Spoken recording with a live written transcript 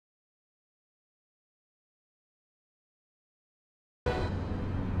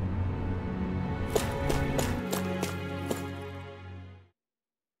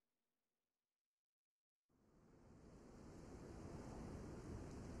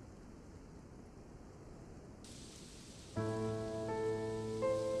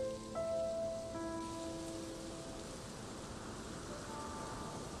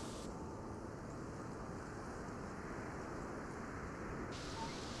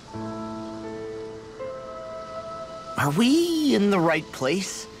Are we in the right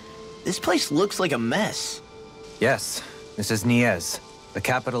place? This place looks like a mess. Yes, this is Niez, the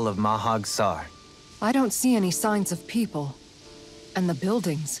capital of Mahag Sar. I don't see any signs of people. And the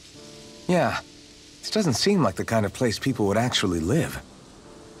buildings. Yeah, this doesn't seem like the kind of place people would actually live.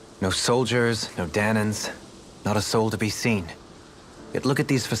 No soldiers, no Danans, not a soul to be seen. Yet look at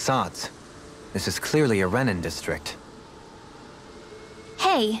these facades. This is clearly a Renin district.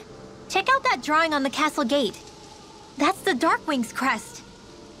 Hey, check out that drawing on the castle gate. That's the Darkwing's crest.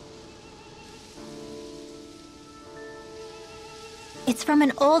 It's from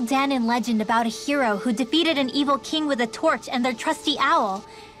an old Danan legend about a hero who defeated an evil king with a torch and their trusty owl.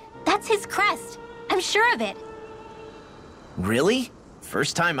 That's his crest. I'm sure of it. Really?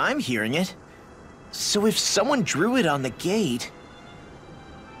 First time I'm hearing it. So if someone drew it on the gate...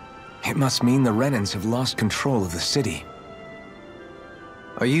 It must mean the Renins have lost control of the city.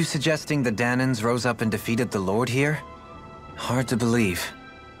 Are you suggesting the Danans rose up and defeated the Lord here? Hard to believe,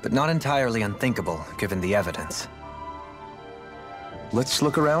 but not entirely unthinkable, given the evidence. Let's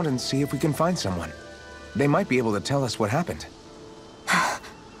look around and see if we can find someone. They might be able to tell us what happened.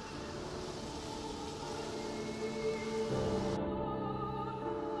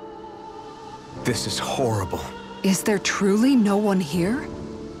 This is horrible. Is there truly no one here?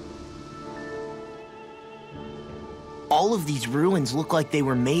 All of these ruins look like they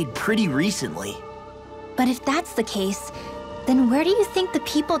were made pretty recently. But if that's the case, then where do you think the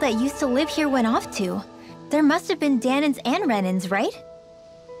people that used to live here went off to? There must have been Danans and Renins, right?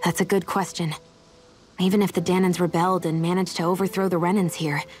 That's a good question. Even if the Danans rebelled and managed to overthrow the Renins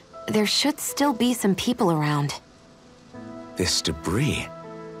here, there should still be some people around. This debris...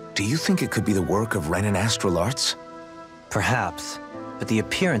 Do you think it could be the work of Renin astral arts? Perhaps, but the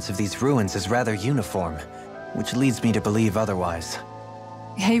appearance of these ruins is rather uniform, which leads me to believe otherwise.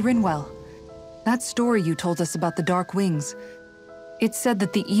 Hey, Rinwell. That story you told us about the Dark Wings. It said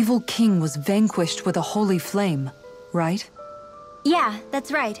that the evil king was vanquished with a holy flame, right? Yeah,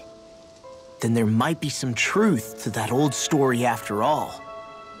 that's right. Then there might be some truth to that old story after all.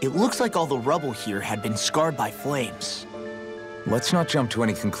 It looks like all the rubble here had been scarred by flames. Let's not jump to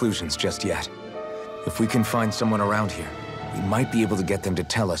any conclusions just yet. If we can find someone around here, we might be able to get them to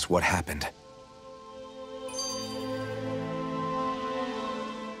tell us what happened.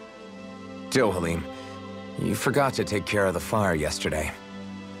 Dohalim, you forgot to take care of the fire yesterday.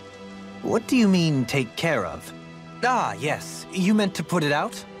 What do you mean, take care of? Ah, yes. You meant to put it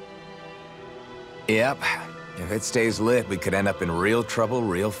out? Yep. If it stays lit, we could end up in real trouble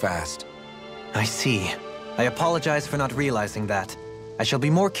real fast. I see. I apologize for not realizing that. I shall be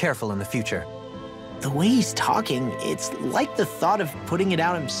more careful in the future. The way he's talking, it's like the thought of putting it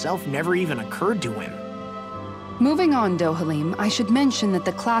out himself never even occurred to him. Moving on, Dohalim, I should mention that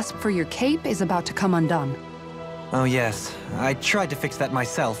the clasp for your cape is about to come undone. Oh yes, I tried to fix that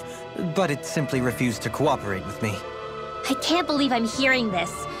myself, but it simply refused to cooperate with me. I can't believe I'm hearing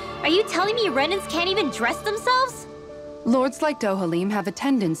this. Are you telling me Renins can't even dress themselves? Lords like Dohalim have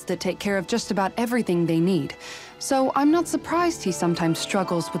attendants that take care of just about everything they need, so I'm not surprised he sometimes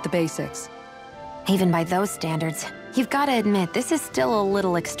struggles with the basics. Even by those standards, you've got to admit this is still a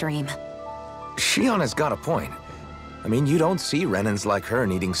little extreme. Shion has got a point. I mean, you don't see Renins like her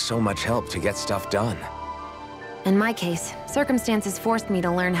needing so much help to get stuff done. In my case, circumstances forced me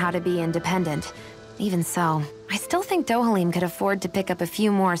to learn how to be independent. Even so, I still think Dohalim could afford to pick up a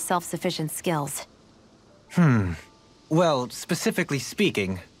few more self-sufficient skills. Well, specifically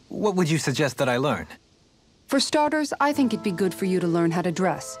speaking, what would you suggest that I learn? For starters, I think it'd be good for you to learn how to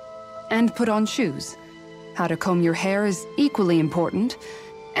dress. And put on shoes. How to comb your hair is equally important.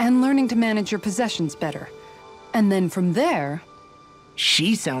 And learning to manage your possessions better. And then from there...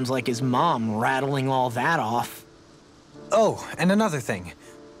 She sounds like his mom rattling all that off. Oh, and another thing.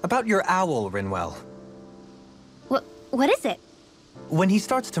 About your owl, Rinwell. What is it? When he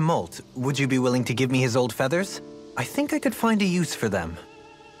starts to molt, would you be willing to give me his old feathers? I think I could find a use for them.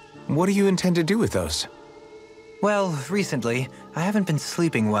 What do you intend to do with those? Well, recently, I haven't been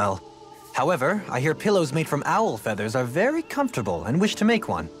sleeping well. However, I hear pillows made from owl feathers are very comfortable and wish to make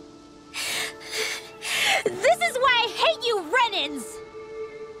one. This is why I hate you,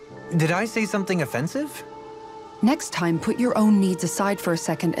 Renins! Did I say something offensive? Next time, put your own needs aside for a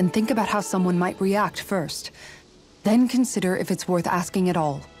second and think about how someone might react first. Then consider if it's worth asking at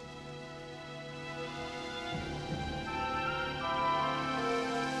all.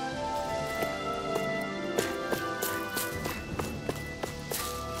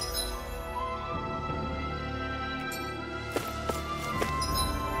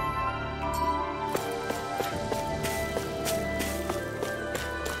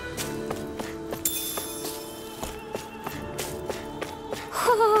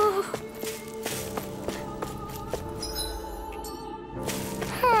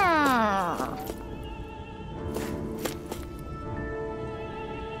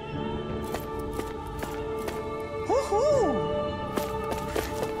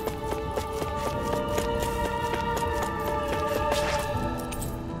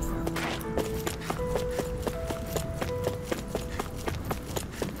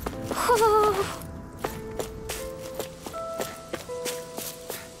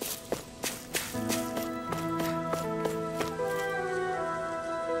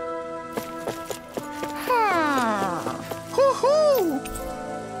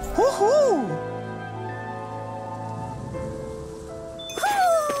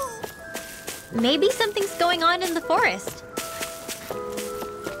 Maybe something's going on in the forest.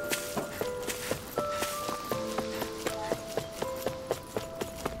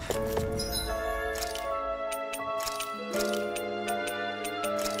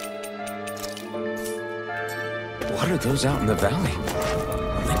 What are those out in the valley?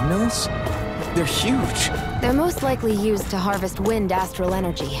 Windmills? They're huge. They're most likely used to harvest wind astral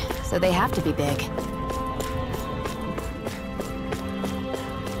energy, so they have to be big.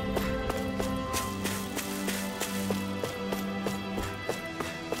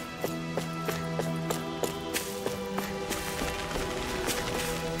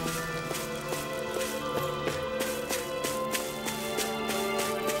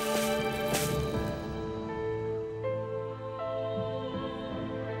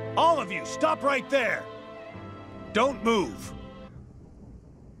 All of you, stop right there! Don't move!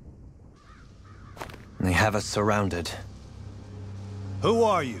 They have us surrounded. Who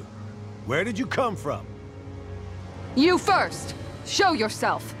are you? Where did you come from? You first! Show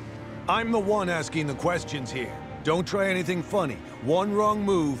yourself! I'm the one asking the questions here. Don't try anything funny. One wrong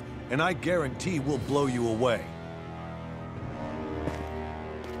move, and I guarantee we'll blow you away.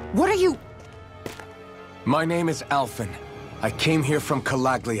 What are you... My name is Alphen. I came here from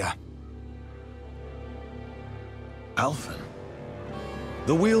Calaglia. Alphen?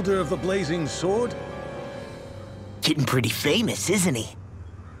 The wielder of the blazing sword? Getting pretty famous, isn't he?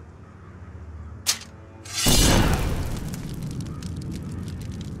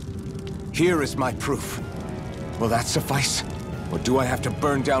 Here is my proof. Will that suffice? Or do I have to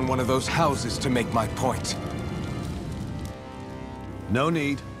burn down one of those houses to make my point? No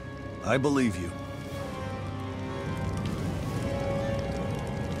need. I believe you.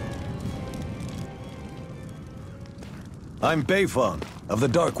 I'm Beifong, of the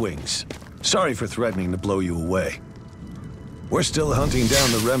Darkwings. Sorry for threatening to blow you away. We're still hunting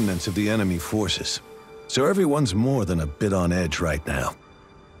down the remnants of the enemy forces, so everyone's more than a bit on edge right now.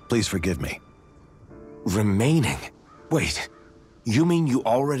 Please forgive me. Remaining? Wait, you mean you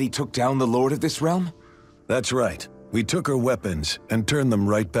already took down the Lord of this realm? That's right. We took her weapons and turned them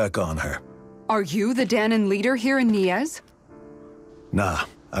right back on her. Are you the Danon leader here in Niez? Nah,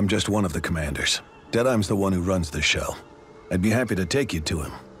 I'm just one of the commanders. Deadeye's the one who runs the show. I'd be happy to take you to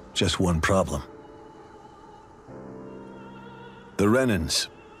him. Just one problem. The Renans.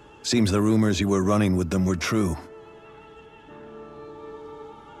 Seems the rumors you were running with them were true.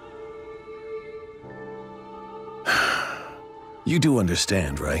 You do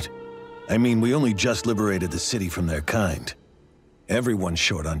understand, right? I mean, we only just liberated the city from their kind. Everyone's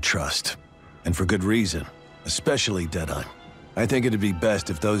short on trust. And for good reason. Especially Deadeye. I think it'd be best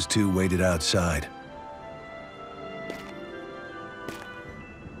if those two waited outside.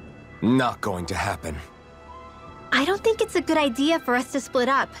 Not going to happen. I don't think it's a good idea for us to split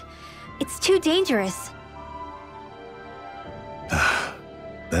up. It's too dangerous.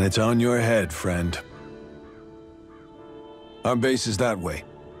 Then it's on your head, friend. Our base is that way.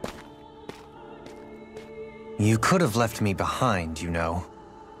 You could have left me behind, you know.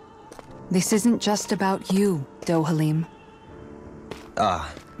 This isn't just about you, Dohalim.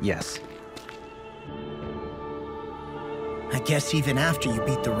 Ah, yes. I guess even after you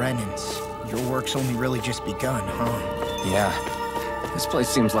beat the Renans, your work's only really just begun, huh? Yeah. This place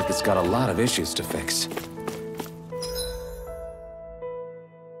seems like it's got a lot of issues to fix.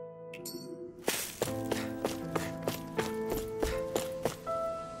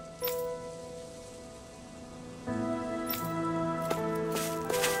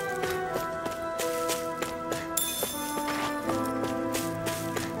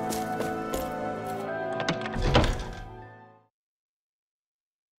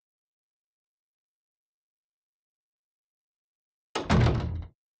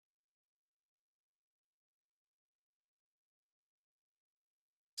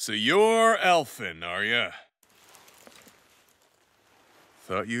 So you're Alphen, are ya?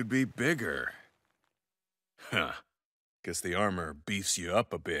 Thought you'd be bigger. Huh. Guess the armor beefs you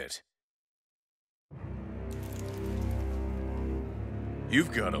up a bit.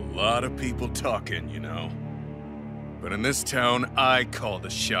 You've got a lot of people talking, you know. But in this town, I call the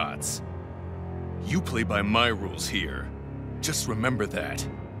shots. You play by my rules here. Just remember that.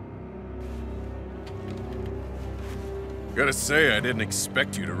 Gotta say, I didn't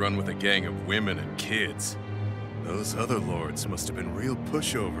expect you to run with a gang of women and kids. Those other lords must have been real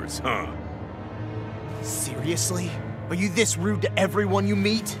pushovers, huh? Seriously? Are you this rude to everyone you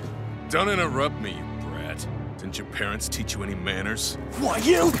meet? Don't interrupt me, you brat. Didn't your parents teach you any manners? Why,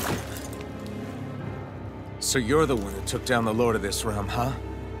 you? So you're the one who took down the Lord of this realm, huh?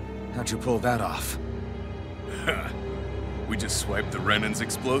 How'd you pull that off? We just swiped the Renan's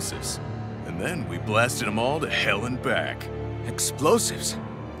explosives. And then we blasted them all to hell and back. Explosives?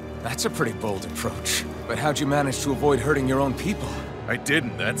 That's a pretty bold approach. But how'd you manage to avoid hurting your own people? I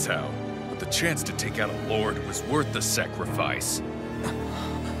didn't, that's how. But the chance to take out a lord was worth the sacrifice.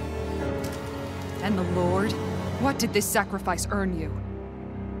 And the Lord? What did this sacrifice earn you?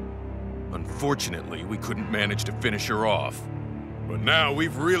 Unfortunately, we couldn't manage to finish her off. But now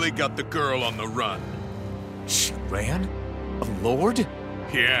we've really got the girl on the run. She ran? A lord?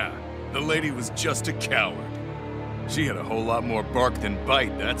 Yeah, the lady was just a coward. She had a whole lot more bark than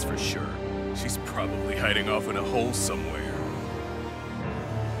bite, that's for sure. She's probably hiding off in a hole somewhere.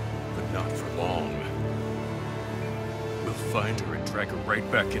 But not for long. We'll find her and drag her right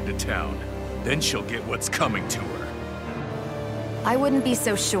back into town. Then she'll get what's coming to her. I wouldn't be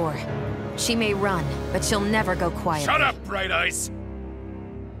so sure. She may run, but she'll never go quiet. Shut up, Bright Eyes!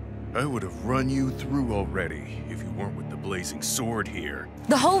 I would have run you through already if you weren't with the blazing sword here.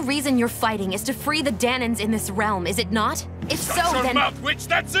 The whole reason you're fighting is to free the Danans in this realm, is it not? If so, Shut your then— mouth, witch!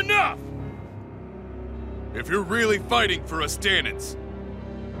 That's enough! If you're really fighting for us Danans,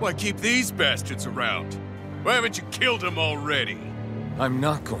 why keep these bastards around? Why haven't you killed them already? I'm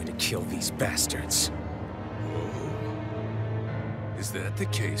not going to kill these bastards. Oh. Is that the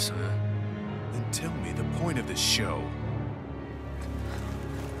case, huh? Then tell me the point of the show.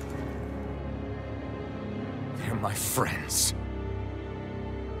 They're my friends.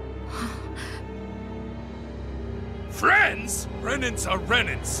 Friends? Renans are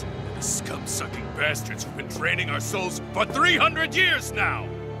Renans. The scum-sucking bastards who've been draining our souls for 300 years now!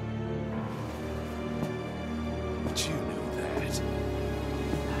 But you knew that.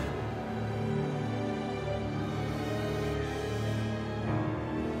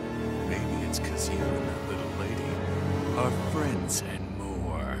 Maybe it's 'cause you and that little lady are friends and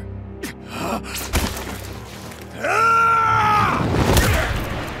more.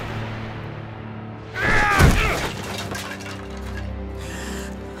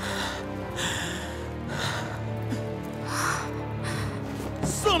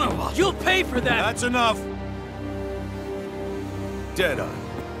 Son of a... You'll pay for that! That's enough! Deadeye,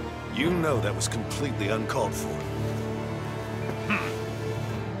 you know that was completely uncalled for.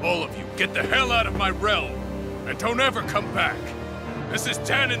 All of you, get the hell out of my realm! And don't ever come back! This is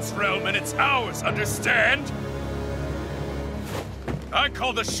Danan's realm and it's ours, understand? I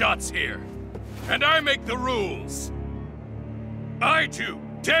call the shots here. And I make the rules. I do,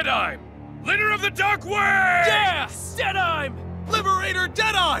 Deadeye, leader of the Dark Wings! Yeah! Deadeye! Liberator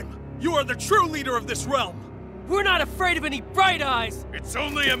Deadeye! You are the true leader of this realm! We're not afraid of any Bright Eyes! It's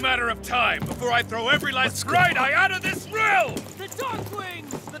only a matter of time before I throw every last Bright Eye out of this realm! The Dark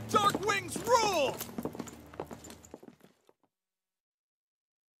Wings! The Dark Wings rule!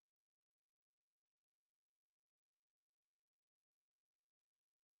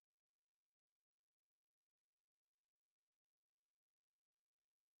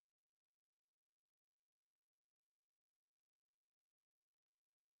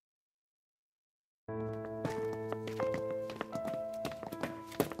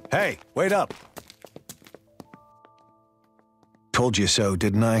 Hey, wait up! Told you so,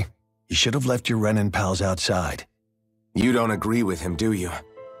 didn't I? You should have left your Renan pals outside. You don't agree with him, do you?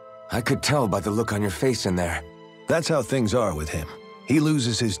 I could tell by the look on your face in there. That's how things are with him. He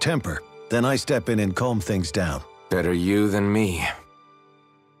loses his temper, then I step in and calm things down. Better you than me.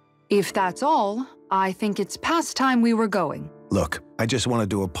 If that's all, I think it's past time we were going. Look, I just wanted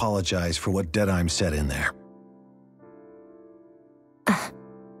to apologize for what Deadeye said in there.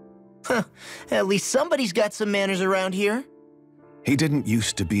 At least somebody's got some manners around here. He didn't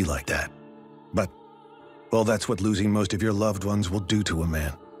used to be like that. But, well, that's what losing most of your loved ones will do to a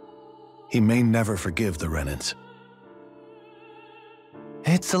man. He may never forgive the Renans.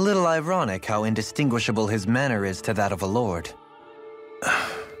 It's a little ironic how indistinguishable his manner is to that of a lord.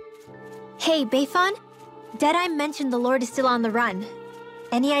 Hey, Bayfon? Deadeye mentioned the Lord is still on the run.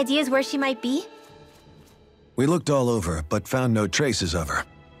 Any ideas where she might be? We looked all over, but found no traces of her.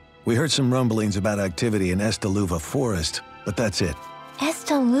 We heard some rumblings about activity in Estaluva Forest, but that's it.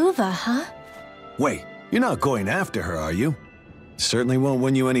 Estaluva, huh? Wait, you're not going after her, are you? Certainly won't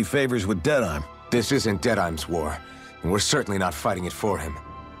win you any favors with Deadeye. This isn't Deadeye's war, and we're certainly not fighting it for him.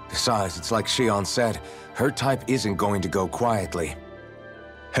 Besides, it's like Shion said, her type isn't going to go quietly.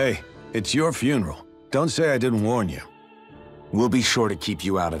 Hey, it's your funeral. Don't say I didn't warn you. We'll be sure to keep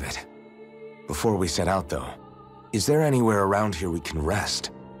you out of it. Before we set out, though, is there anywhere around here we can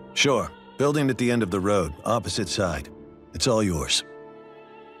rest? Sure. Building at the end of the road, opposite side. It's all yours.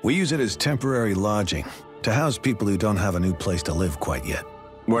 We use it as temporary lodging, to house people who don't have a new place to live quite yet.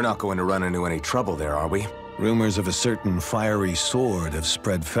 We're not going to run into any trouble there, are we? Rumors of a certain fiery sword have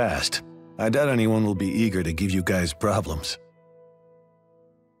spread fast. I doubt anyone will be eager to give you guys problems.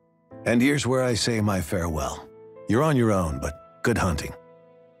 And here's where I say my farewell. You're on your own, but good hunting.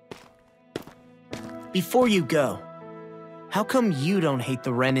 Before you go, how come you don't hate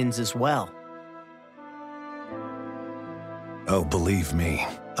the Renans as well? Oh, believe me,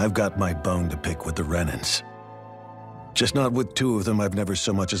 I've got my bone to pick with the Renans. Just not with two of them I've never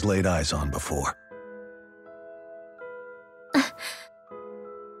so much as laid eyes on before.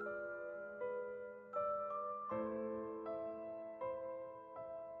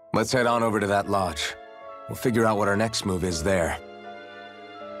 Let's head on over to that lodge. We'll figure out what our next move is there.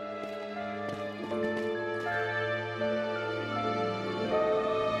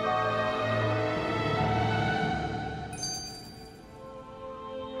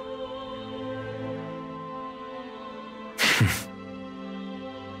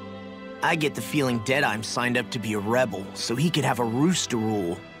 I get the feeling Deadeye's signed up to be a rebel, so he could have a roost to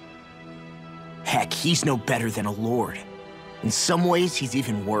rule. Heck, he's no better than a lord. In some ways, he's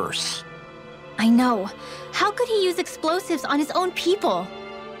even worse. I know. How could he use explosives on his own people?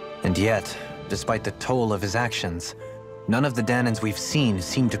 And yet, despite the toll of his actions, none of the Danans we've seen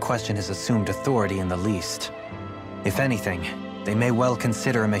seem to question his assumed authority in the least. If anything, they may well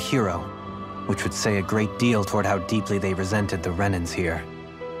consider him a hero, which would say a great deal toward how deeply they resented the Renans here.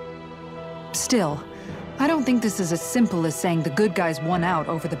 Still, I don't think this is as simple as saying the good guys won out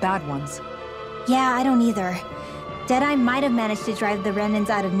over the bad ones. Yeah, I don't either. Deadeye might have managed to drive the Renans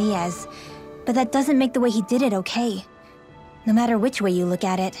out of Niez, but that doesn't make the way he did it okay. No matter which way you look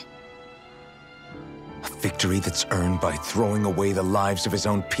at it. A victory that's earned by throwing away the lives of his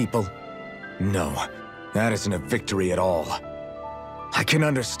own people? No, that isn't a victory at all. I can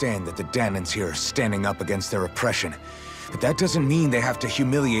understand that the Danans here are standing up against their oppression, but that doesn't mean they have to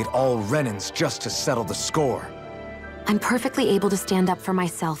humiliate all Renans just to settle the score. I'm perfectly able to stand up for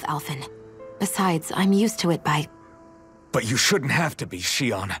myself, Alphen. Besides, I'm used to it by... But you shouldn't have to be,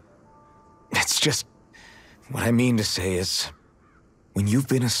 Shion. It's just... What I mean to say is... When you've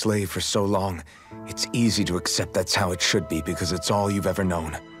been a slave for so long, it's easy to accept that's how it should be because it's all you've ever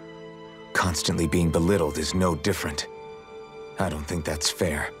known. Constantly being belittled is no different. I don't think that's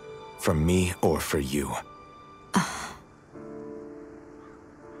fair. For me or for you.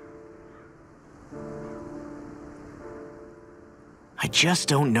 I just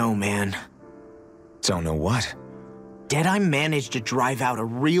don't know, man. Don't know what? Deadeye managed to drive out a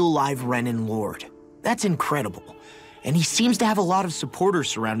real live Renan lord. That's incredible. And he seems to have a lot of supporters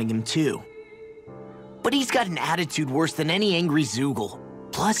surrounding him too. But he's got an attitude worse than any angry Zoogle.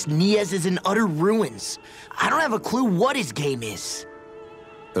 Plus, Niez is in utter ruins. I don't have a clue what his game is.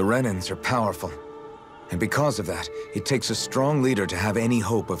 The Renans are powerful. And because of that, it takes a strong leader to have any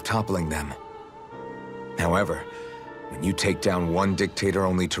hope of toppling them. However, when you take down one dictator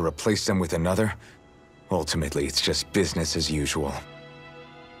only to replace them with another, ultimately it's just business as usual.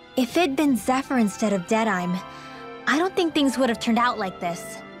 If it'd been Zephyr instead of Deadeye, I don't think things would have turned out like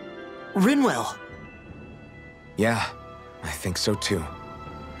this. Rinwell. Yeah, I think so too.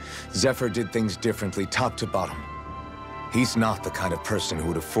 Zephyr did things differently top to bottom. He's not the kind of person who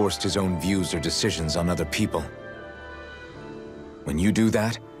would have forced his own views or decisions on other people. When you do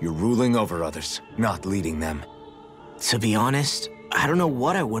that, you're ruling over others, not leading them. To be honest, I don't know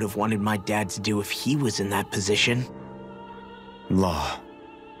what I would have wanted my dad to do if he was in that position. Law.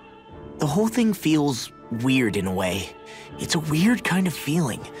 The whole thing feels weird in a way. It's a weird kind of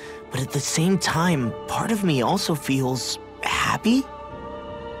feeling, but at the same time, part of me also feels happy.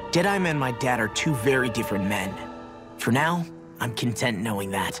 Deadeye and my dad are two very different men. For now, I'm content knowing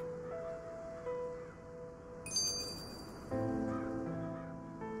that.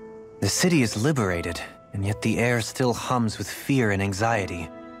 The city is liberated, and yet the air still hums with fear and anxiety.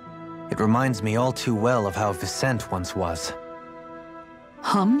 It reminds me all too well of how Vicente once was.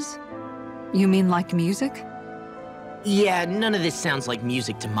 Hums? You mean like music? Yeah, none of this sounds like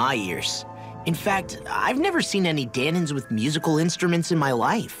music to my ears. In fact, I've never seen any Danans with musical instruments in my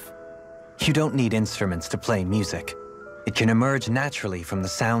life. You don't need instruments to play music. It can emerge naturally from the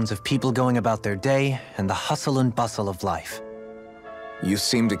sounds of people going about their day and the hustle and bustle of life. You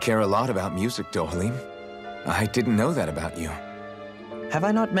seem to care a lot about music, Dohalim. I didn't know that about you. Have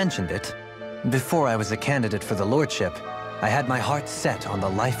I not mentioned it? Before I was a candidate for the lordship, I had my heart set on the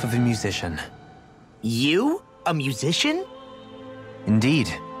life of a musician. You? A musician?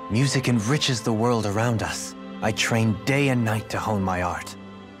 Indeed, music enriches the world around us. I train day and night to hone my art.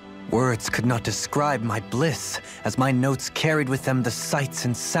 Words could not describe my bliss, as my notes carried with them the sights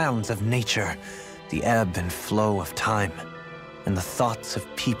and sounds of nature, the ebb and flow of time, and the thoughts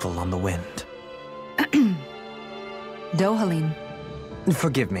of people on the wind. Dohalim.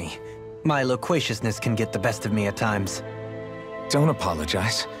 Forgive me. My loquaciousness can get the best of me at times. Don't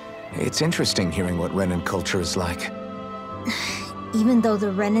apologize. It's interesting hearing what Renan culture is like. Even though the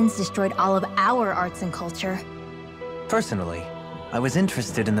Renans destroyed all of our arts and culture. Personally, I was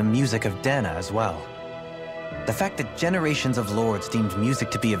interested in the music of Dana as well. The fact that generations of lords deemed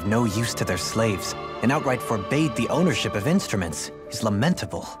music to be of no use to their slaves, and outright forbade the ownership of instruments, is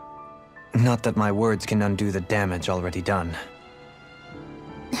lamentable. Not that my words can undo the damage already done.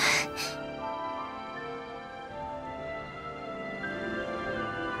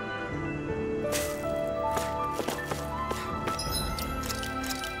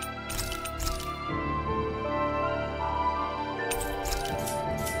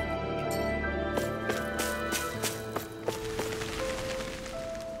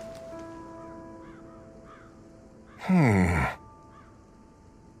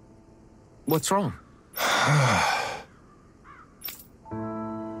 What's wrong?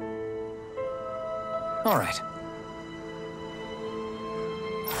 All right.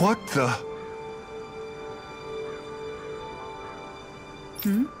 What the?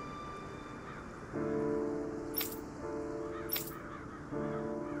 Hmm?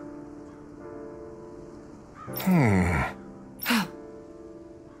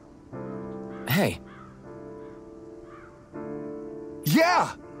 Hey.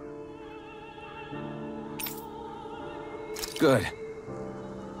 Yeah! Good.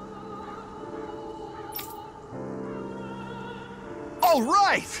 All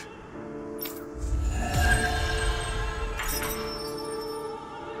right!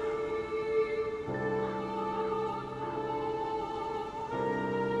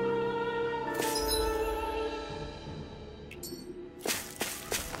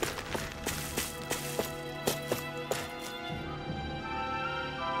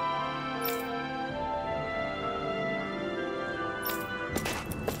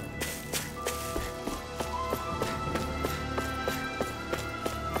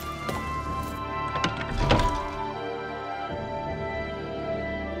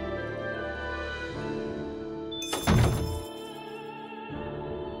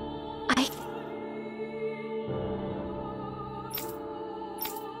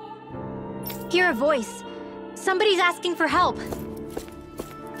 Hear a voice. Somebody's asking for help.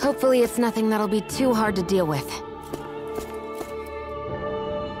 Hopefully it's nothing that'll be too hard to deal with.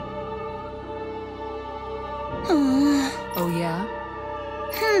 Oh yeah?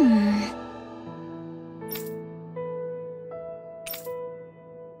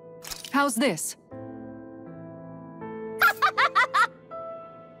 How's this?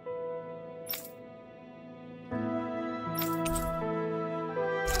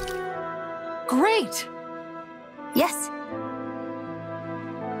 Great! Yes.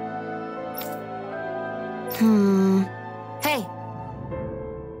 Hey,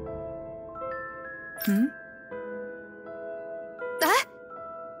 Hmm?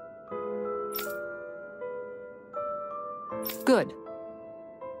 Good.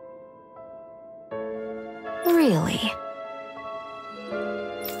 really?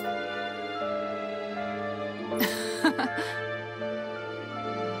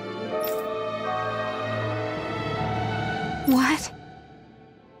 What?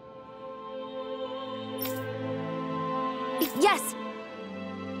 Yes!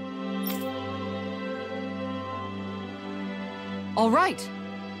 All right.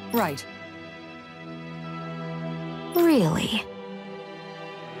 Right. Really?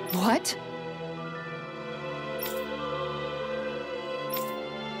 What?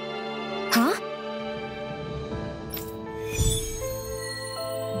 Huh?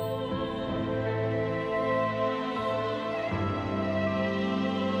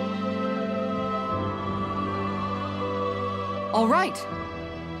 All right.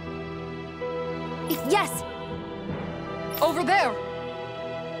 Yes! Over there.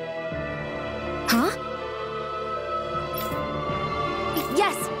 Huh?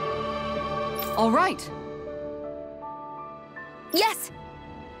 Yes! All right. Yes!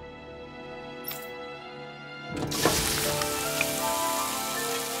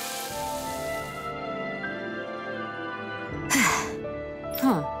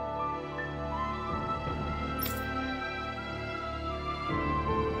 Huh.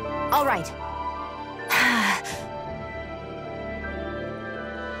 All right.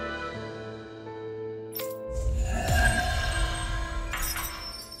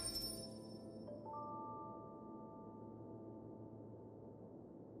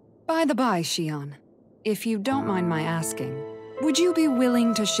 By the by, Xion, if you don't mind my asking, would you be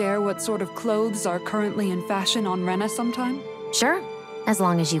willing to share what sort of clothes are currently in fashion on Rena sometime? Sure, as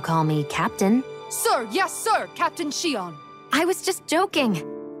long as you call me Captain. Sir, yes sir, Captain Xion. I was just joking.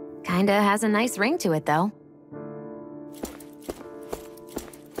 Kinda has a nice ring to it, though.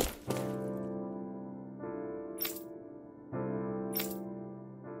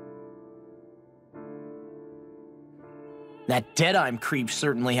 That Deadeye creep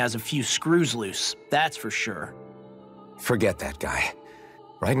certainly has a few screws loose, that's for sure. Forget that guy.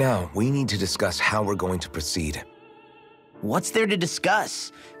 Right now, we need to discuss how we're going to proceed. What's there to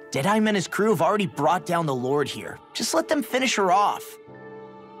discuss? Deadeye and his crew have already brought down the Lord here. Just let them finish her off.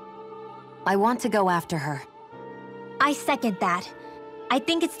 I want to go after her. I second that. I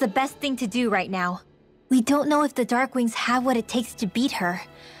think it's the best thing to do right now. We don't know if the Darkwings have what it takes to beat her.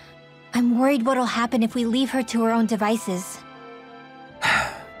 I'm worried what'll happen if we leave her to her own devices.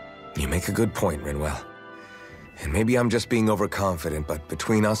 You make a good point, Rinwell. And maybe I'm just being overconfident, but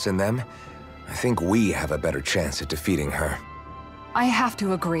between us and them, I think we have a better chance at defeating her. I have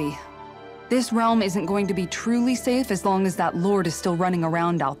to agree. This realm isn't going to be truly safe as long as that Lord is still running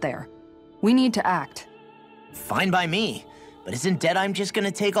around out there. We need to act. Fine by me. But isn't Deadeye just gonna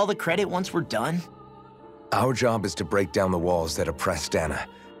take all the credit once we're done? Our job is to break down the walls that oppress Dana.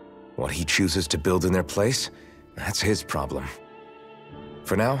 What he chooses to build in their place, that's his problem.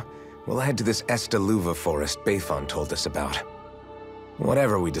 For now, we'll head to this Estaluva forest Bayfon told us about.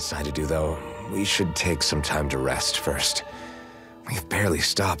 Whatever we decide to do, though, we should take some time to rest first. We've barely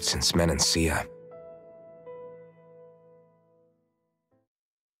stopped since Menancia.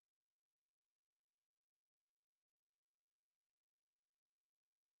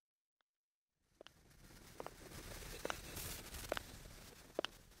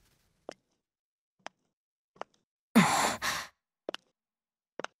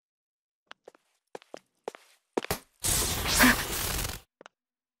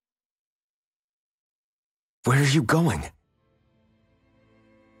 Where are you going?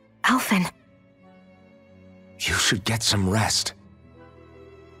 Alphen. You should get some rest.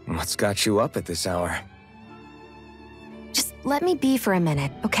 What's got you up at this hour? Just let me be for a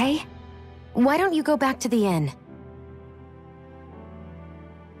minute, okay? Why don't you go back to the inn?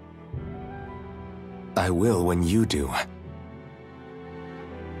 I will when you do.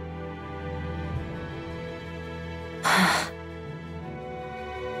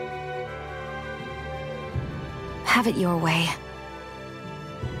 Have it your way.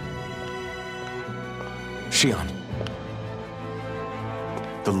 Xion.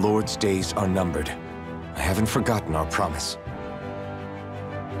 The Lord's days are numbered. I haven't forgotten our promise.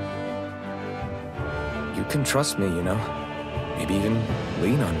 You can trust me, you know. Maybe even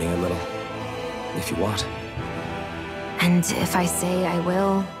lean on me a little, if you want. And if I say I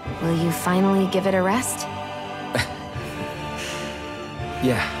will you finally give it a rest?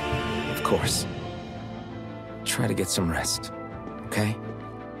 Yeah, of course. Try to get some rest, okay?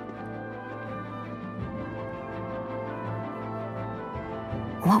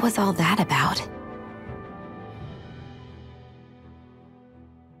 What was all that about?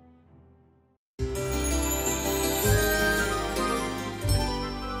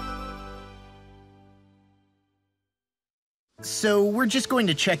 So we're just going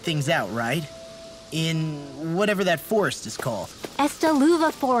to check things out, right? In whatever that forest is called.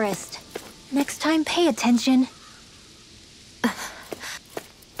 Estaluva Forest. Next time, pay attention.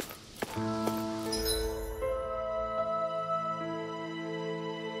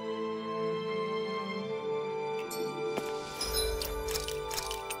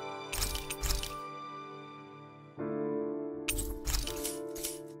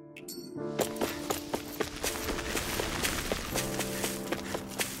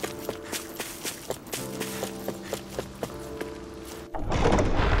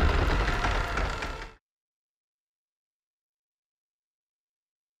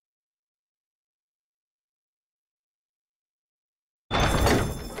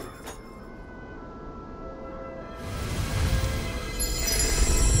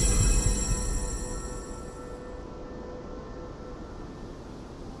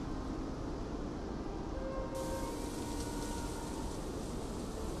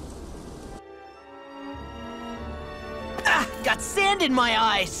 Got sand in my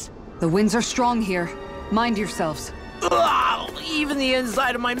eyes! The winds are strong here. Mind yourselves. Ugh, even the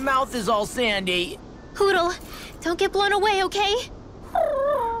inside of my mouth is all sandy. Hootle, don't get blown away, okay?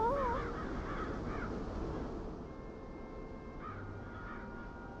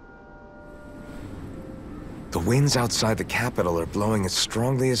 The winds outside the capital are blowing as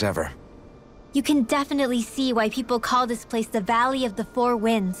strongly as ever. You can definitely see why people call this place the Valley of the Four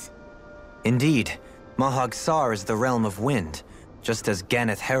Winds. Indeed, Mahag Sar is the realm of wind, just as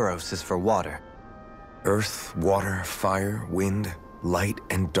Ganeth Heros is for water. Earth, water, fire, wind, light,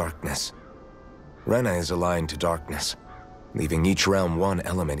 and darkness. Rena is aligned to darkness, leaving each realm one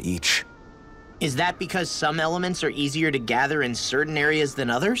element each. Is that because some elements are easier to gather in certain areas than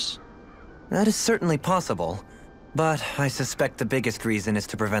others? That is certainly possible, but I suspect the biggest reason is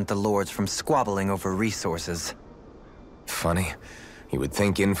to prevent the lords from squabbling over resources. Funny. You would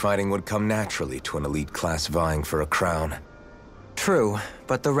think infighting would come naturally to an elite class vying for a crown. True,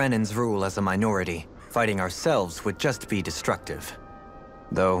 but the Renans rule as a minority. Fighting ourselves would just be destructive.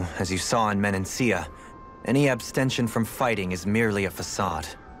 Though, as you saw in Menancia, any abstention from fighting is merely a facade.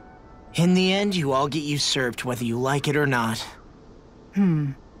 In the end, you all get usurped whether you like it or not.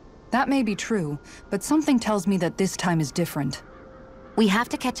 That may be true, but something tells me that this time is different. We have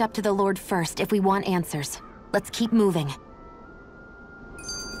to catch up to the Lord first if we want answers. Let's keep moving.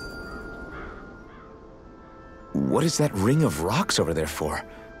 What is that ring of rocks over there for?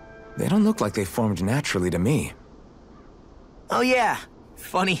 They don't look like they formed naturally to me. Oh yeah.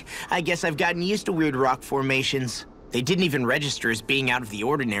 Funny, I guess I've gotten used to weird rock formations. They didn't even register as being out of the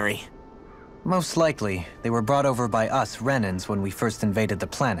ordinary. Most likely, they were brought over by us Renans when we first invaded the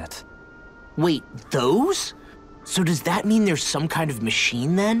planet. Wait, those? So does that mean there's some kind of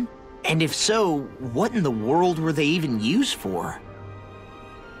machine then? And if so, what in the world were they even used for?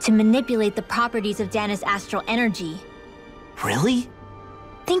 To manipulate the properties of Dana's astral energy. Really?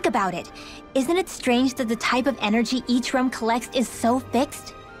 Think about it. Isn't it strange that the type of energy each realm collects is so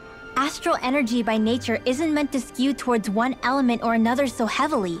fixed? Astral energy by nature isn't meant to skew towards one element or another so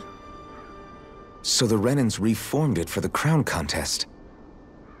heavily. So the Renans reformed it for the crown contest.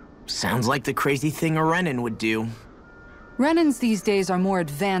 Sounds like the crazy thing a Renan would do. Renans these days are more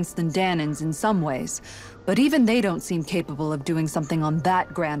advanced than Danans in some ways, but even they don't seem capable of doing something on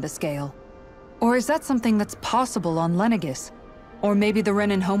that grand a scale. Or is that something that's possible on Lenegis? Or maybe the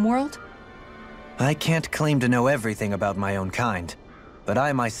Renan homeworld? I can't claim to know everything about my own kind, but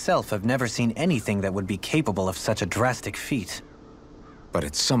I myself have never seen anything that would be capable of such a drastic feat. But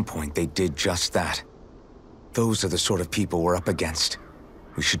at some point they did just that. Those are the sort of people we're up against.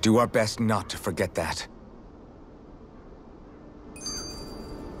 We should do our best not to forget that.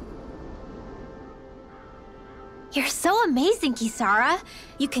 You're so amazing, Kisara.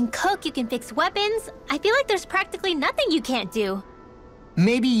 You can cook, you can fix weapons. I feel like there's practically nothing you can't do.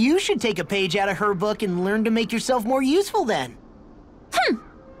 Maybe you should take a page out of her book and learn to make yourself more useful then.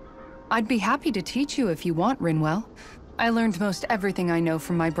 I'd be happy to teach you if you want, Rinwell. I learned most everything I know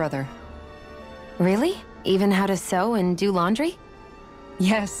from my brother. Really? Even how to sew and do laundry?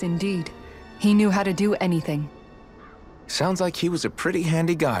 Yes, indeed. He knew how to do anything. Sounds like he was a pretty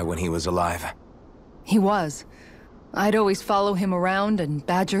handy guy when he was alive. He was. I'd always follow him around and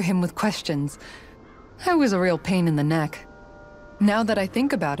badger him with questions. I was a real pain in the neck. Now that I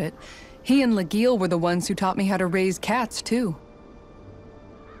think about it, he and Legil were the ones who taught me how to raise cats, too.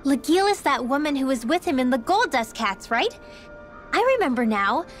 Legil is that woman who was with him in the Gold Dust Cats, right? I remember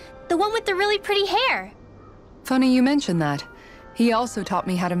now. The one with the really pretty hair. Funny you mention that. He also taught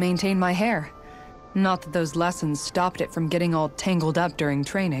me how to maintain my hair. Not that those lessons stopped it from getting all tangled up during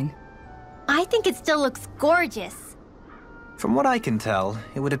training. I think it still looks gorgeous. From what I can tell,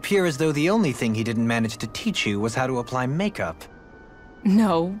 it would appear as though the only thing he didn't manage to teach you was how to apply makeup.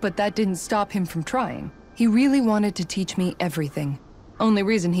 No, but that didn't stop him from trying. He really wanted to teach me everything. Only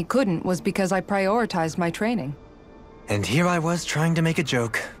reason he couldn't was because I prioritized my training. And here I was trying to make a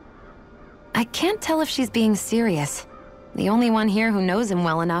joke. I can't tell if she's being serious. The only one here who knows him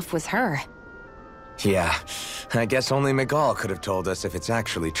well enough was her. Yeah, I guess only Miguel could have told us if it's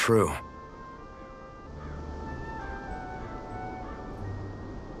actually true.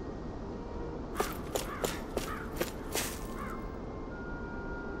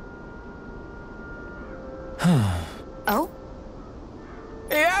 Oh?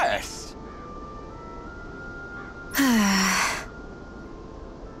 Yes!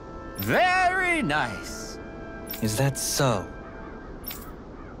 Very nice. Is that so?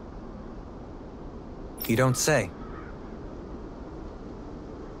 You don't say.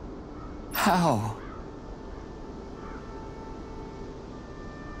 How?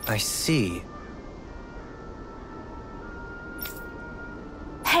 I see.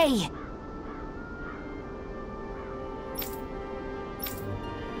 Hey!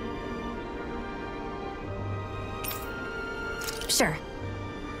 Sure.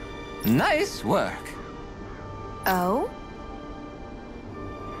 Nice work. Oh?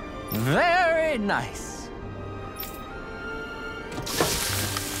 Very nice.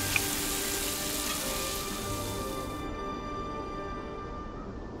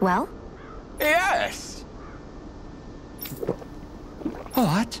 Well?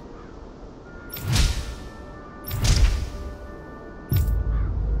 What?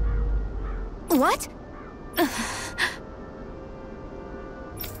 What?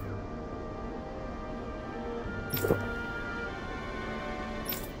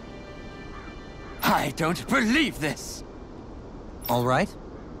 I don't believe this! All right?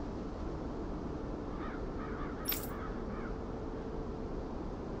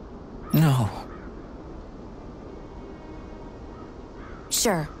 No.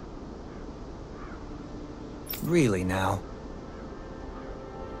 Sure. Really now?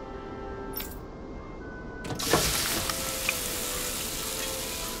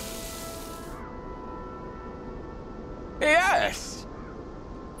 Yes!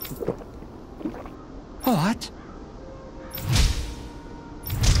 What?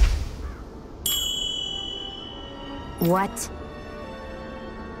 What?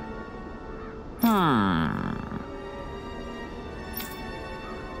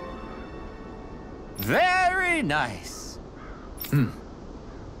 Very nice.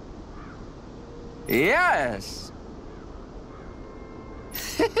 Yes.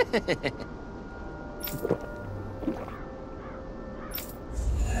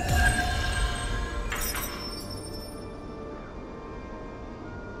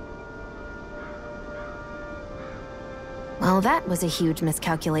 Well, that was a huge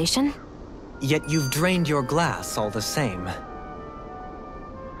miscalculation. Yet you've drained your glass all the same.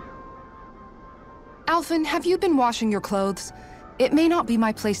 Alphen, have you been washing your clothes? It may not be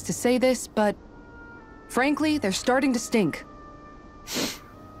my place to say this, but... frankly, they're starting to stink.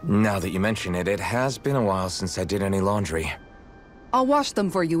 Now that you mention it, it has been a while since I did any laundry. I'll wash them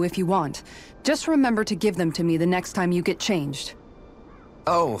for you if you want. Just remember to give them to me the next time you get changed.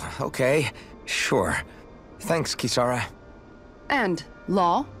 Oh, okay. Sure. Thanks, Kisara. And,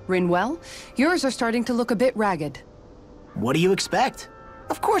 Law, Rinwell, yours are starting to look a bit ragged. What do you expect?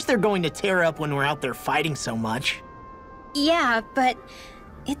 Of course they're going to tear up when we're out there fighting so much. Yeah, but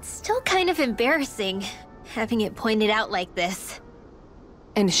it's still kind of embarrassing, having it pointed out like this.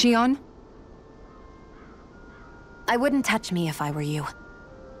 And Shion? I wouldn't touch me if I were you.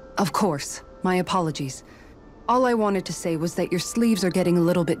 Of course. My apologies. All I wanted to say was that your sleeves are getting a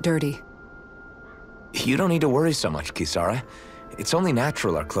little bit dirty. You don't need to worry so much, Kisara. It's only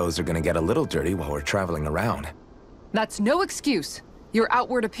natural our clothes are gonna get a little dirty while we're traveling around. That's no excuse. Your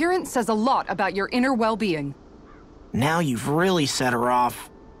outward appearance says a lot about your inner well-being. Now you've really set her off.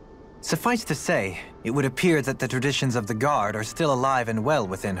 Suffice to say, it would appear that the traditions of the Guard are still alive and well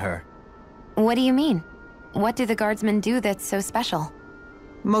within her. What do you mean? What do the guardsmen do that's so special?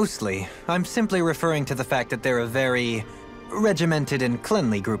 Mostly, I'm simply referring to the fact that they're a very regimented and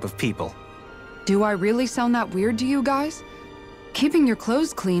cleanly group of people. Do I really sound that weird to you guys? Keeping your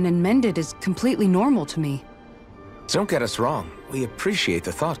clothes clean and mended is completely normal to me. Don't get us wrong. We appreciate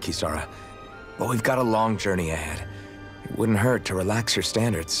the thought, Kisara. But we've got a long journey ahead. It wouldn't hurt to relax your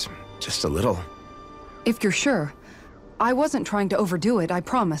standards. Just a little. If you're sure. I wasn't trying to overdo it, I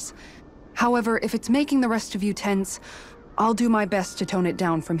promise. However, if it's making the rest of you tense, I'll do my best to tone it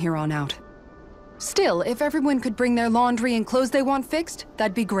down from here on out. Still, if everyone could bring their laundry and clothes they want fixed,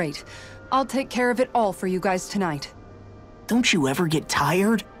 that'd be great. I'll take care of it all for you guys tonight. Don't you ever get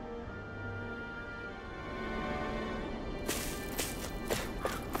tired?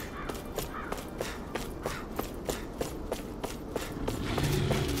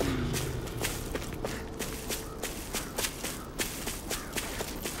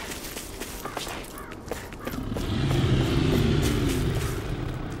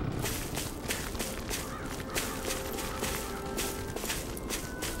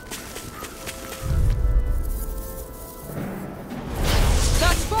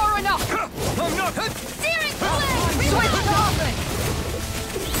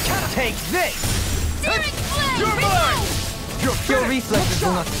 Take this! Your reflexes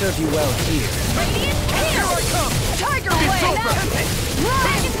will not serve you well here. Here I come! Tiger It's Blade! over!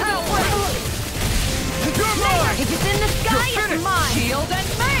 You're mine! If it's in the sky, it's mine! Shield and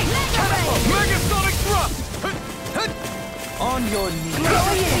main! Megasonic thrust! On your knees.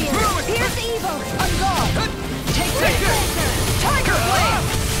 Here's evil! Unlock! Take this! Tiger Blade!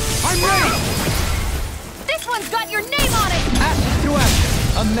 I'm ready! This one's got your name on it! Action to action.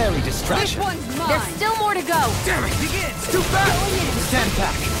 A merry distraction. one's mine! There's still more to go! Damn it! Begin! Too fast! Stand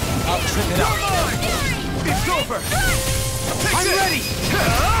back. I'll trip it up. It's over! I'm ready!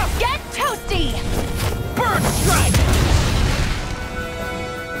 Get toasty! Bird strike!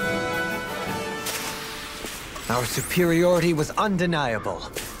 Our superiority was undeniable.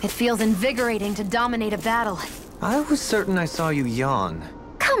 It feels invigorating to dominate a battle. I was certain I saw you yawn.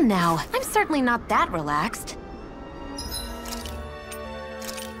 Come now, I'm certainly not that relaxed.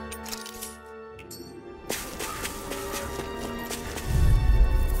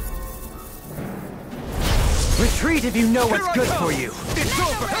 Retreat if you know what's good for you. It's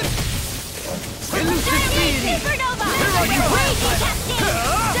over! Supernova! Raging Cascade!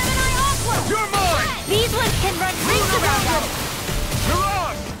 Gemini Aqua! You're mine! These ones can run rings around us!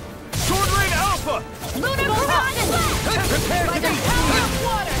 Mirage! Sword Rain Alpha! Lunar Corruption! Prepare By to the be... power of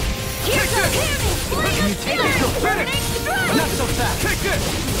water! Hear me! Can you take it? You'll finish! Not so fast. Take this!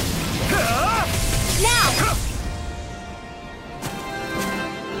 Now!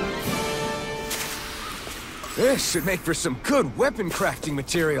 This should make for some good weapon crafting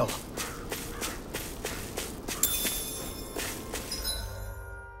material.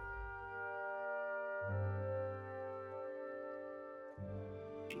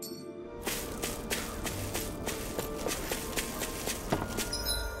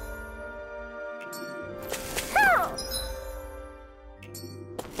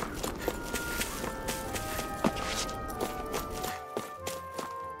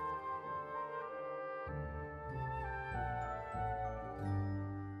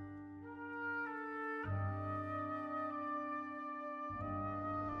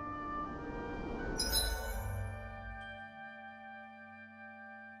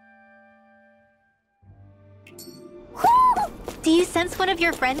 Do you sense one of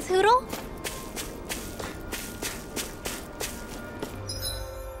your friends, Hoodle?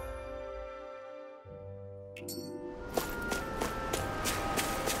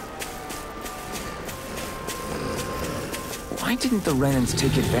 Why didn't the Renans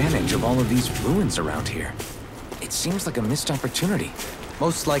take advantage of all of these ruins around here? It seems like a missed opportunity.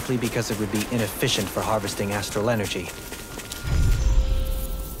 Most likely because it would be inefficient for harvesting astral energy.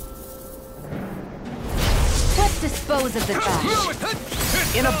 Let's dispose of the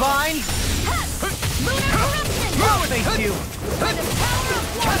trash. In a bind? Lunar Corruption! No, thank you. By the power of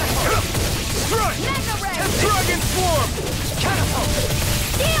water! Strike! Mega Ray! Dragon Swarm! Catapult!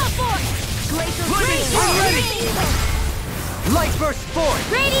 Steel Force! Glacial Freeze! I'm ready! Light burst forth!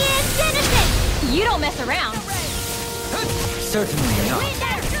 Radiant Genesis! You don't mess around! Certainly not. Wind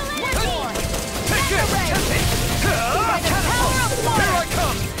Astral Energy! Take Mega this! Ray! By the power of Here water! I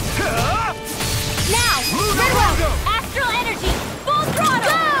come! Now! Lunar Red Rondo! Astral Energy! Full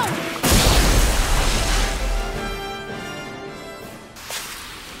throttle!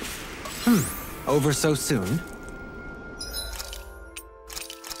 Go! Over so soon?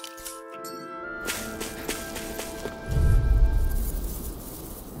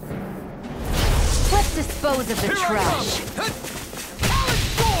 Let's dispose of the trash. Talent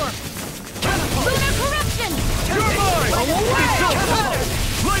Storm! Lunar Corruption! You're mine! Away! It's over!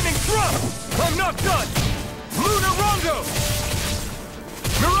 Lightning Thrust! I'm not done! Lunar Rondo!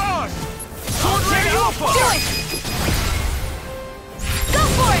 Mirage! Sword Rain Alpha! Do it! Go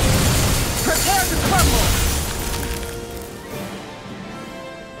for it! Prepare to crumble!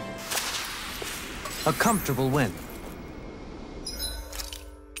 A comfortable win.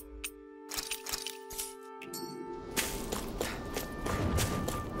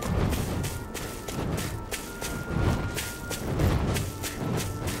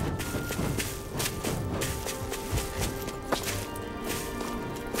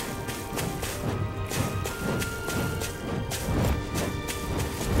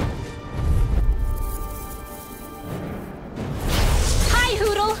 Hi,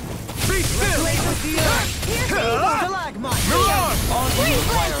 Hoodle! Be still! Mirage! Freeze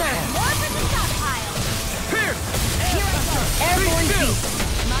Lancer! More for the stockpile! Pierce! Airborne Be still! Beast!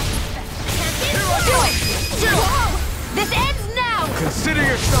 Here I Do come! it! Whoa! This ends now! Consider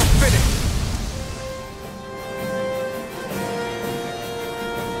yourself finished!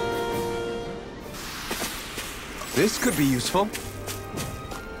 This could be useful.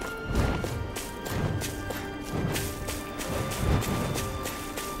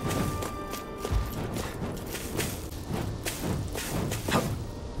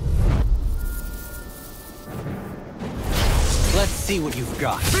 Let's see what you've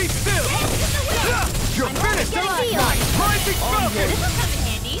got. Be still! You're finished! Get a deal! Rising Falcon! This'll come in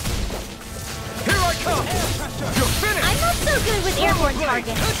handy. Here I come! You're finished! I'm not so good with airborne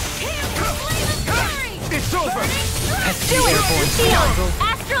targets. It's over! Do it! Steel!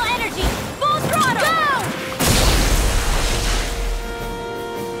 Astral Energy! Full throttle! Go!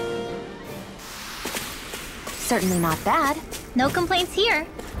 Certainly not bad. No complaints here.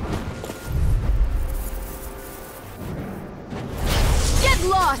 Get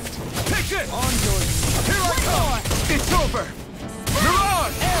lost! Take this! Here I come! It's over!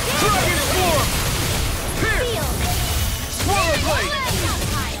 Mirage! Dragon Swarm! Pierce! Swallow Blade!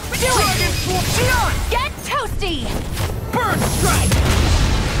 Do it! Dragon Swarm! Xion! Get toasty! Bird Strike!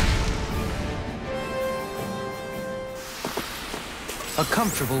 A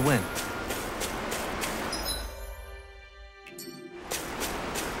comfortable win.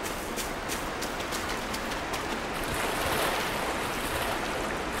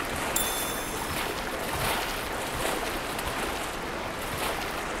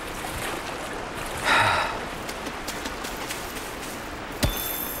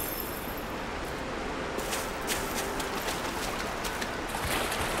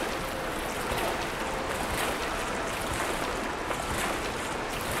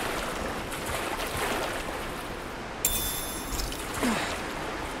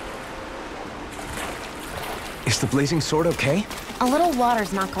 Is the blazing sword okay? A little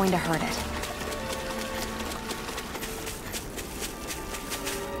water's not going to hurt it.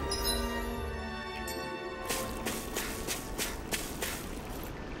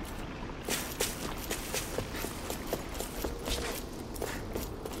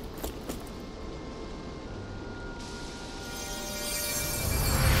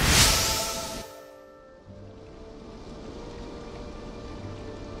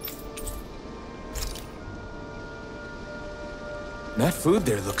 That food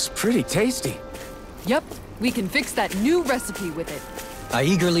there looks pretty tasty. Yep, we can fix that new recipe with it. I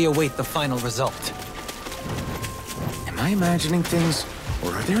eagerly await the final result. Am I imagining things?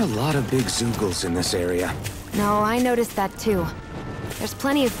 Or are there a lot of big Zoogles in this area? No, I noticed that too. There's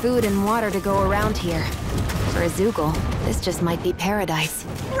plenty of food and water to go around here. For a Zoogle, this just might be paradise.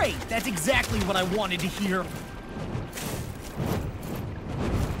 Great! That's exactly what I wanted to hear.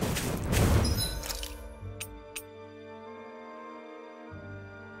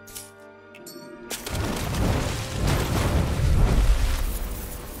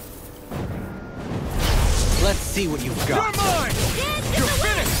 Let's see what you've got. You're mine! You're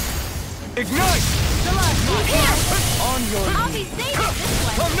finished! Ignite! Here! On your I'll be saving this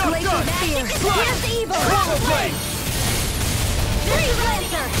one. I'm not done! Here's the evil. Swallow blade! Three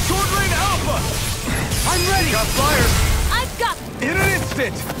Lancer. Sword Rain Alpha! I'm ready! Got fire! I've got In an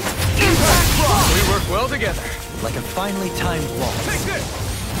instant! Impact Block! We work well together. Like a finely timed waltz. Take this!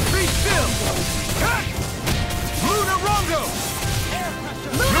 Be still! Cut! Lunar Rongo!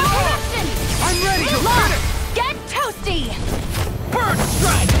 Lunar Corruption. I'm ready! You're Lock. finished! Get toasty. Bird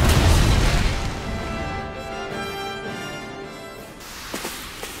Strike!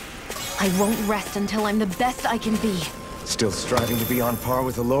 I won't rest until I'm the best I can be. Still striving to be on par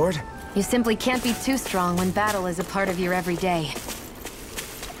with the Lord? You simply can't be too strong when battle is a part of your everyday.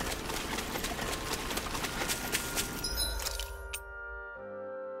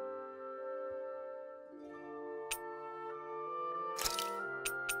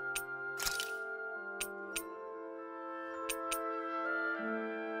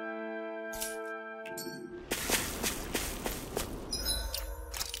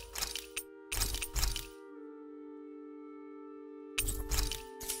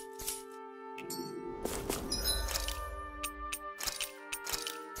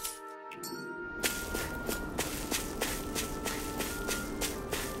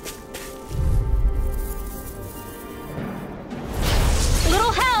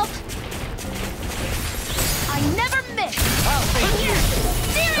 Little help. I never miss. Here.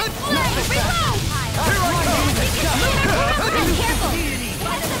 Searing Flame. Reload. Lunar Corruption. Careful.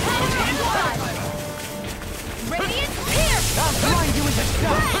 What's the power of God? Radiant Pierce. I'll blind you with the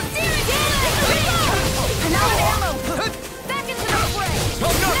shot! Searing Flame. Reload. Another ammo. Back into the fray.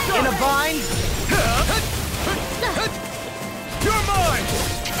 I'm not done! In a bind? You're mine!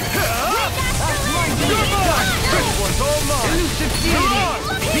 You're You're mine! This one's all mine! Elusive Come deity! on!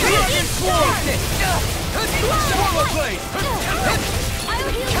 Dragon Swarm! Swallow Blade! I'll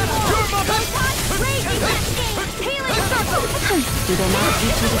heal you all. You're mine! Raging Cascade. Healing Circle. Do they not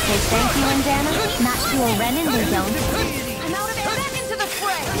teach you to say thank you, Indana? Not to a Renin, they don't. I'm out of air. Back into the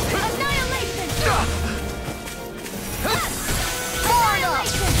fray. Annihilation.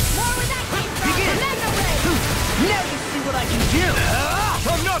 Annihilation. More with that Begin. Mega Ray. Now you see what I can do!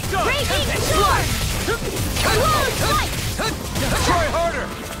 I'm not done! Raging Sword. Clone Flight. Try harder!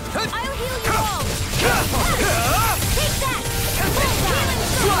 I'll heal you all. Take that. Healing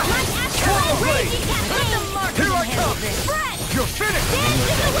Sword. Like Astral Raging Cascade. Let the mark Here I come! Spread. You're finished! Dance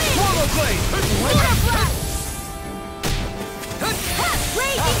in the wind. Swallow Blade! Lunar Blast.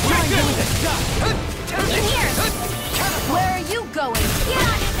 Raging Cascade. Here. Where are you going? Get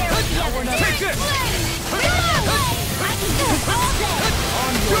on in there with the others. Take this! Reload! I can do it all day.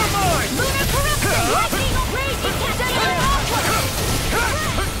 You're mine! Lunar Corruption. Raging Cascade.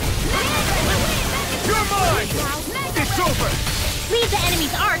 You're mine! It's over! Leave the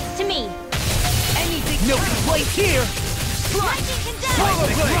enemy's arts to me. Anything no place here! Lightning Condemn. Swallow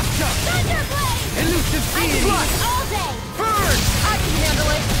Blade! Thunderblade. Elusive I can deity! do it all day. Burn! I can handle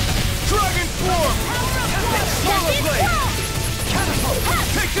it. Dragon Swarm! Swallow Blade!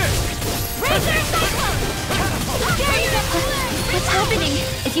 Take this! Razor Cyclone. What's happening?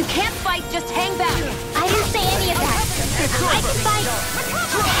 If you can't fight, just hang back. I didn't say any of that. I can fight.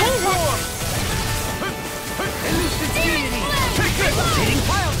 Hang back. Elusive deity! Take this!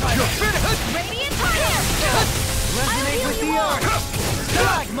 You're finished! Radiant Fire. Resonate with the art!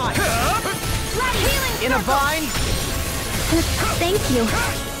 Stalagmite! Flat healing. In a bind? Thank you.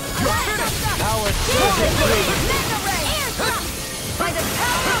 Our Mega Ray. Air drop. By the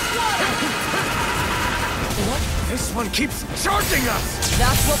power of water! What This one keeps charging us!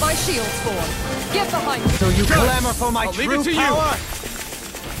 That's what my shield's for. Get behind me. So you clamor for my I'll leave true it to power?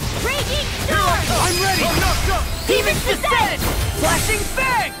 Raging Storm! I'm ready! I'm knocked up! Demon's Descent! Flashing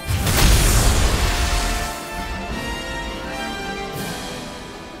Fang!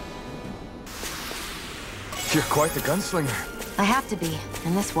 You're quite the gunslinger. I have to be,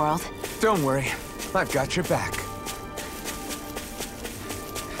 in this world. Don't worry, I've got your back.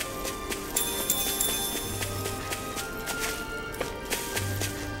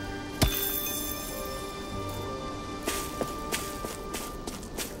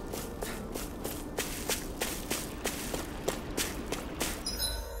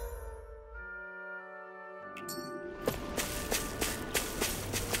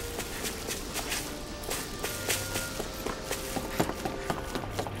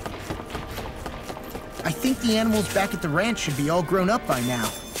 I think the animals back at the ranch should be all grown up by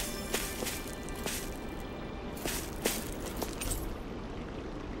now.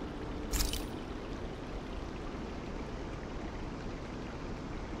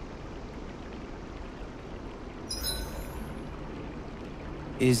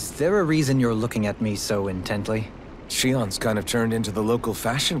 Is there a reason you're looking at me so intently? Shion's kind of turned into the local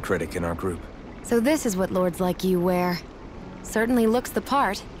fashion critic in our group. So this is what lords like you wear. Certainly looks the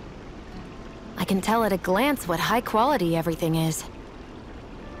part. I can tell at a glance what high quality everything is.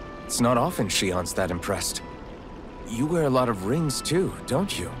 It's not often Shion's that impressed. You wear a lot of rings too,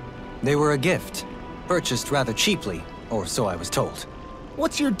 don't you? They were a gift, purchased rather cheaply, or so I was told.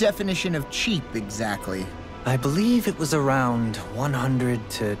 What's your definition of cheap, exactly? I believe it was around 100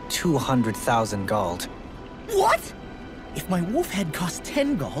 to 200,000 gold. What? If my wolf head cost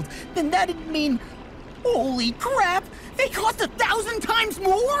 10 gold, then that'd mean... Holy crap! They cost 1,000 times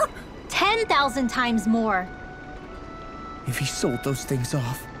more?! 10,000 times more. If he sold those things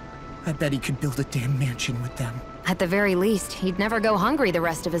off, I bet he could build a damn mansion with them. At the very least, he'd never go hungry the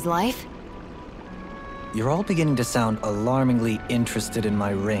rest of his life. You're all beginning to sound alarmingly interested in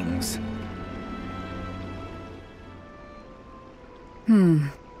my rings.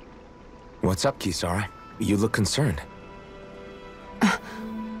 What's up, Kisara? You look concerned.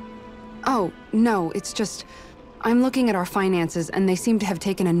 Oh, no, it's just... I'm looking at our finances, and they seem to have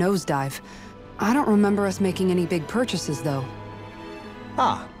taken a nosedive. I don't remember us making any big purchases, though.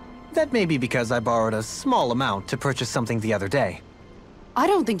 Ah, that may be because I borrowed a small amount to purchase something the other day. I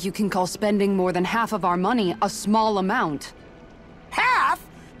don't think you can call spending more than half of our money a small amount. Half?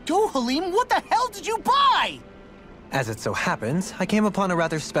 Dohalim, what the hell did you buy? As it so happens, I came upon a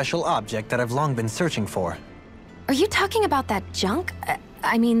rather special object that I've long been searching for. Are you talking about that junk?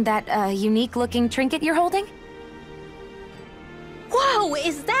 I mean, that, unique-looking trinket you're holding? Whoa,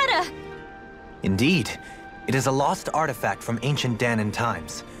 is that a... Indeed. It is a lost artifact from ancient Danan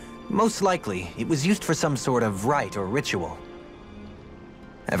times. Most likely, it was used for some sort of rite or ritual.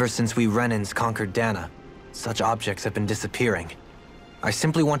 Ever since we Renans conquered Dana, such objects have been disappearing. I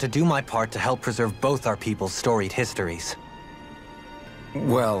simply want to do my part to help preserve both our people's storied histories.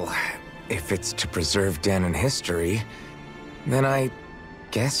 Well, if it's to preserve Danan history, then I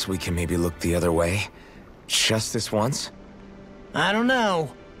guess we can maybe look the other way. Just this once? I don't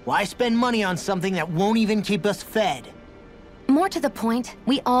know. Why spend money on something that won't even keep us fed? More to the point,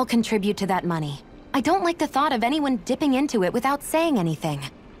 we all contribute to that money. I don't like the thought of anyone dipping into it without saying anything.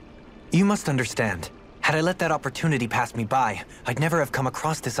 You must understand. Had I let that opportunity pass me by, I'd never have come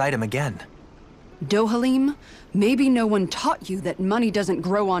across this item again. Dohalim, maybe no one taught you that money doesn't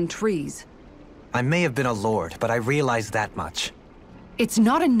grow on trees. I may have been a lord, but I realize that much. It's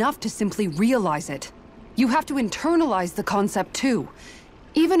not enough to simply realize it. You have to internalize the concept too.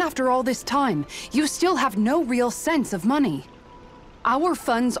 Even after all this time, you still have no real sense of money. Our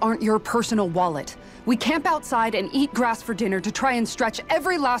funds aren't your personal wallet. We camp outside and eat grass for dinner to try and stretch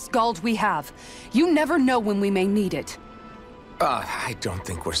every last gold we have. You never know when we may need it. I don't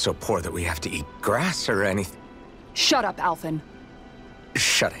think we're so poor that we have to eat grass or anything. Shut up, Alphen.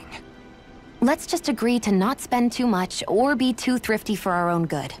 Shutting. Let's just agree to not spend too much or be too thrifty for our own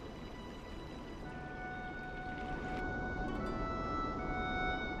good.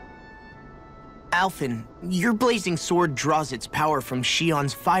 Alphen, your blazing sword draws its power from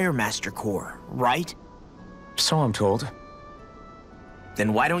Shion's Fire Master Core, right? So I'm told.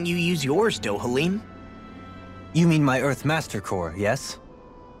 Then why don't you use yours, Dohalim? You mean my Earth Master Core, yes?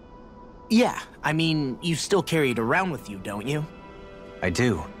 Yeah, I mean, you still carry it around with you, don't you? I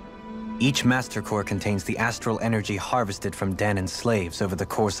do. Each Master Core contains the astral energy harvested from Danan's slaves over the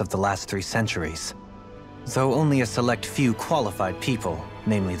course of the last 3 centuries. Though only a select few qualified people,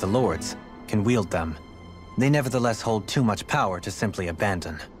 namely the Lords, can wield them, they nevertheless hold too much power to simply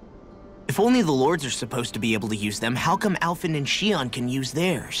abandon. If only the Lords are supposed to be able to use them, how come Alphen and Xion can use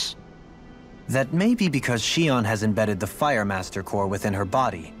theirs? That may be because Xion has embedded the Fire Master core within her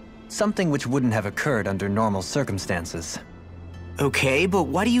body, something which wouldn't have occurred under normal circumstances. Okay, but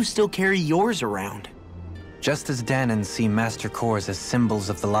why do you still carry yours around? Just as Danans see Master Cores as symbols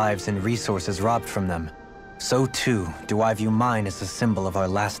of the lives and resources robbed from them, so too do I view mine as a symbol of our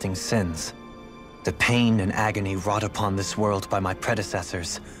lasting sins. The pain and agony wrought upon this world by my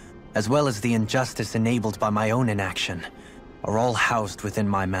predecessors, as well as the injustice enabled by my own inaction, are all housed within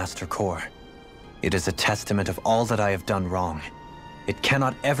my Master Core. It is a testament of all that I have done wrong. It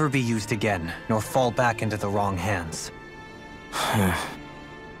cannot ever be used again, nor fall back into the wrong hands.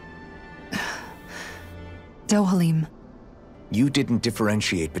 Dohalim. You didn't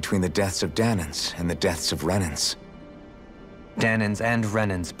differentiate between the deaths of Danans and the deaths of Renans. Danans and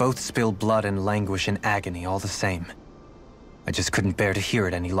Renans both spill blood and languish in agony all the same. I just couldn't bear to hear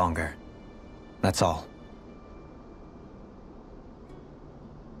it any longer. That's all.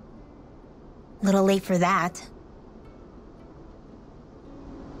 Little late for that.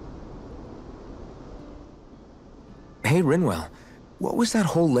 Hey, Rinwell. What was that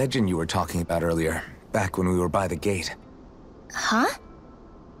whole legend you were talking about earlier, back when we were by the gate? Huh?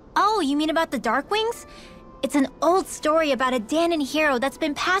 Oh, you mean about the Darkwings? It's an old story about a Danan hero that's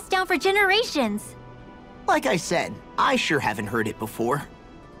been passed down for generations. Like I said, I sure haven't heard it before.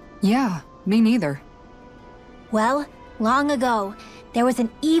 Yeah, me neither. Well, long ago, there was an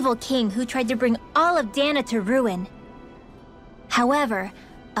evil king who tried to bring all of Dana to ruin. However,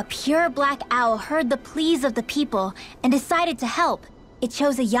 a pure black owl heard the pleas of the people and decided to help. It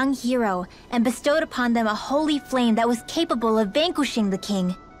chose a young hero and bestowed upon them a holy flame that was capable of vanquishing the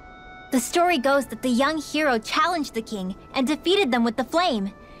king. The story goes that the young hero challenged the king and defeated them with the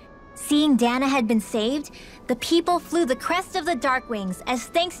flame. Seeing Dana had been saved, the people flew the crest of the Darkwings as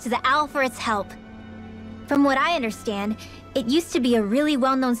thanks to the owl for its help. From what I understand, it used to be a really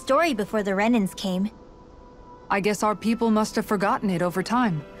well-known story before the Renans came. I guess our people must have forgotten it over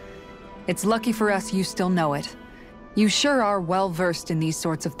time. It's lucky for us you still know it. You sure are well-versed in these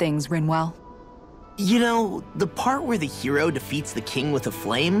sorts of things, Rinwell. You know, the part where the hero defeats the king with a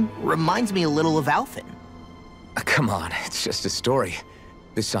flame reminds me a little of Alphen. Come on, it's just a story.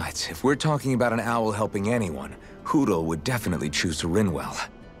 Besides, if we're talking about an owl helping anyone, Hootle would definitely choose Rinwell.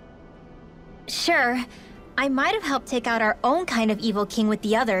 Sure, I might have helped take out our own kind of evil king with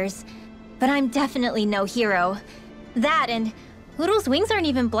the others, but I'm definitely no hero. That and Hootle's wings aren't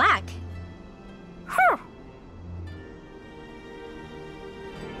even black. Huh.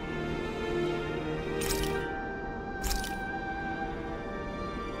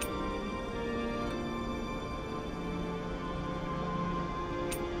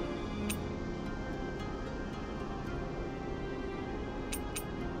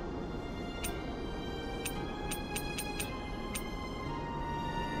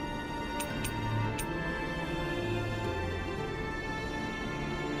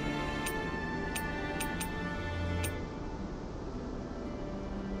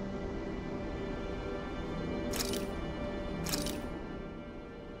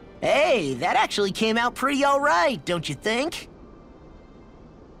 Hey, that actually came out pretty all right, don't you think?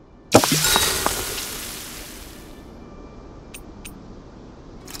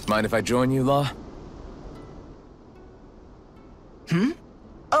 Mind if I join you, Law?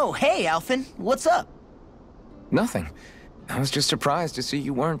 Oh, hey, Alphen. What's up? Nothing. I was just surprised to see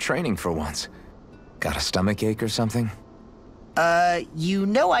you weren't training for once. Got a stomachache or something? You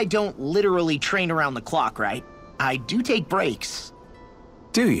know I don't literally train around the clock, right? I do take breaks.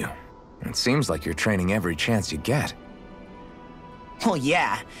 Do you? It seems like you're training every chance you get. Well,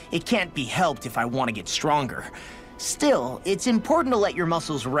 yeah, it can't be helped if I want to get stronger. Still, it's important to let your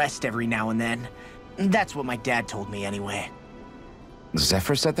muscles rest every now and then. That's what my dad told me anyway.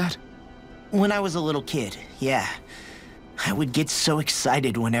 Zephyr said that? When I was a little kid, yeah. I would get so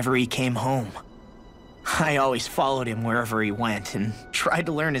excited whenever he came home. I always followed him wherever he went and tried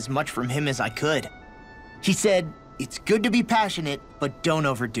to learn as much from him as I could. He said, it's good to be passionate, but don't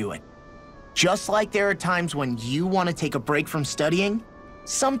overdo it. Just like there are times when you want to take a break from studying,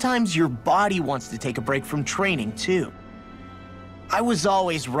 sometimes your body wants to take a break from training too. I was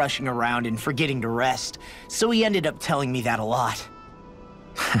always rushing around and forgetting to rest, so he ended up telling me that a lot.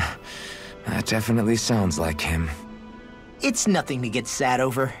 That definitely sounds like him. It's nothing to get sad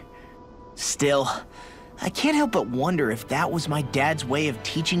over. Still, I can't help but wonder if that was my dad's way of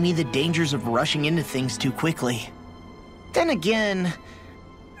teaching me the dangers of rushing into things too quickly. Then again,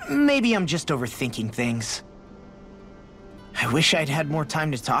 maybe I'm just overthinking things. I wish I'd had more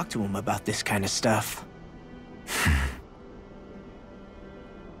time to talk to him about this kind of stuff.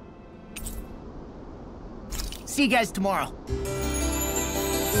 See you guys tomorrow.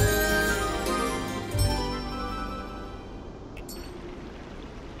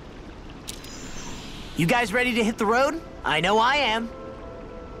 You guys ready to hit the road? I know I am.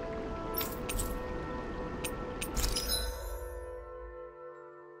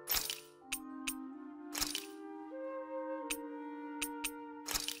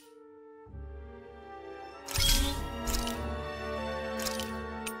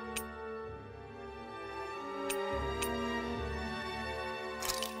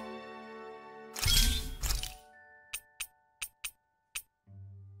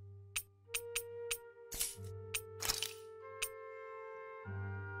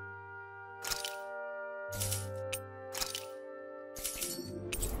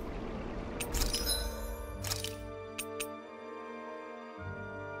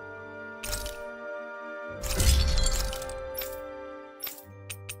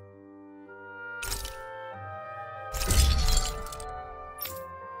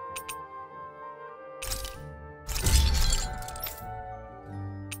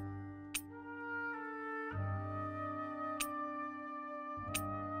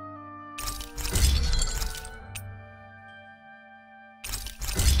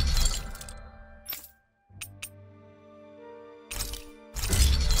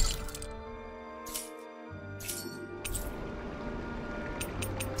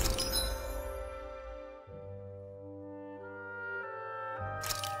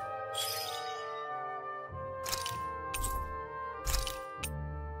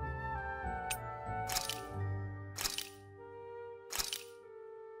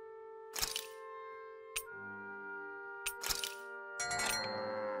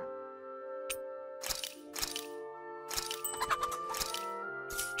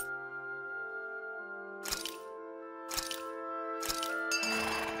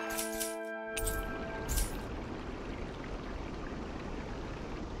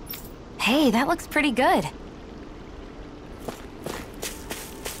 Hey, that looks pretty good.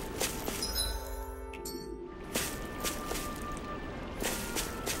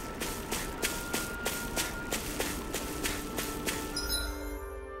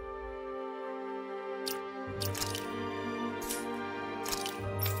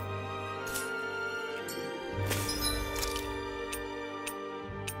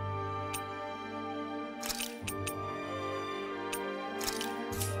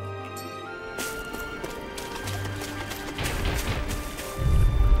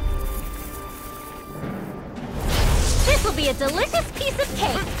 This'll be a delicious piece of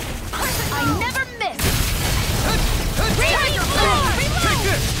cake. I never miss.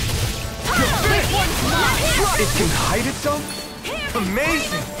 It can hide itself?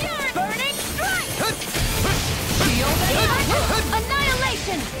 Amazing! Burning strike!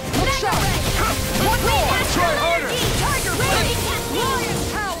 Annihilation! Look sharp! One more! Try harder! Tiger Blade! Lion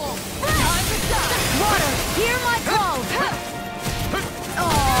Howl! Time to stop! Water, hear my call!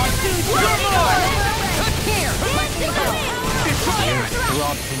 Oh, dude, here, let me go! Air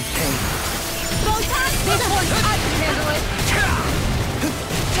throbs in pain. This one, I can handle it!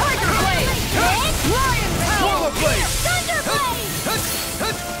 Tiger Blade! Lion Howl! Swallow Blade! Thunder Blade!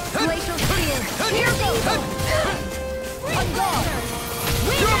 Glacial Spear! Here goes! On guard!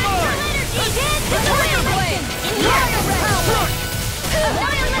 You're mine! Tiger Blade! Lion Howl!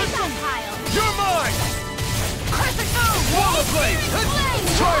 Annihilation Pile! You're mine! Crescent Moon! Swallow Blade!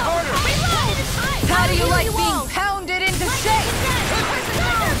 Try harder! Reload! How do you like being pounded into shape?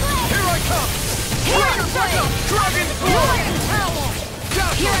 Here I come! Tiger Blade! Dragon Form! Lion Howl!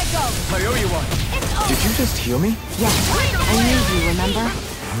 Here I go! I owe you one. Did you just heal me? Yes, I need you, remember?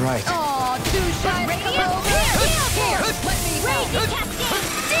 Right. Aw, too shy to come over. Here! Let me Raging Cascade!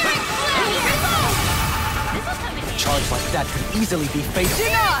 Searing Flame! Charge like that could easily be fatal.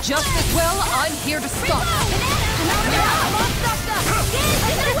 Just as well, I'm here to stop.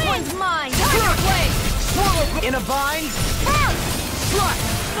 This one's mine! Tiger Blade! In a vine?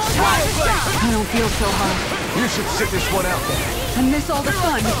 I don't feel so hot. You should sit this one out then. I miss all the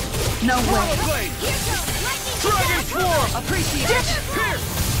fun. No way. Blade! Dragon Form! Appreciate it. Here!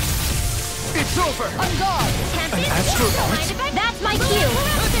 It's over! On guard. An astral dart? That's my cue!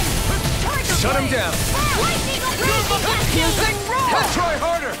 Shut him down. Fusing roar! Try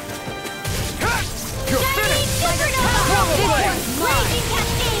harder! You're finished! Swallow Blade! Raging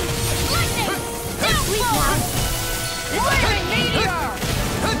Cascade! Lightning! Now we Flaming meteor!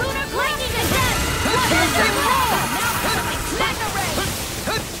 Lunar Lightning Attack! Fusing roar! Mega Ray!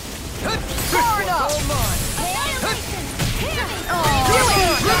 Powered up! Annihilation!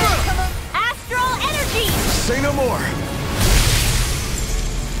 River! Astral Energy! Say no more.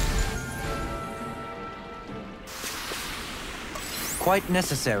 quite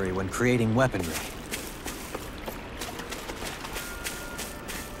necessary when creating weaponry.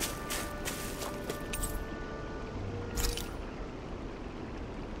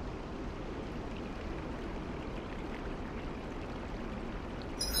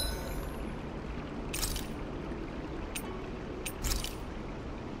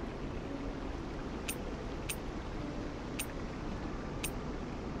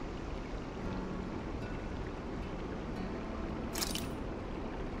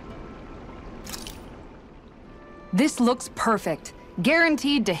 This looks perfect.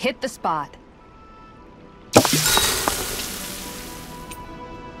 Guaranteed to hit the spot.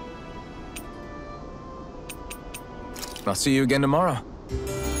 I'll see you again tomorrow.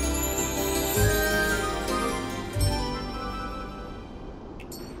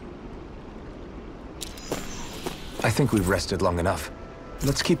 I think we've rested long enough.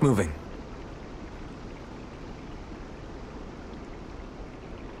 Let's keep moving.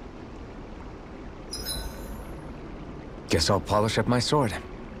 Guess I'll polish up my sword.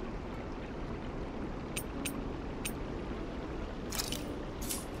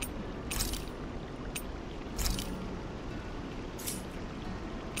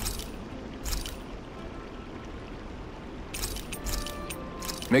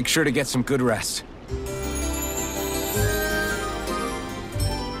 Make sure to get some good rest.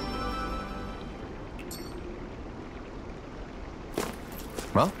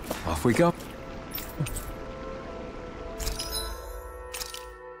 Well, off we go.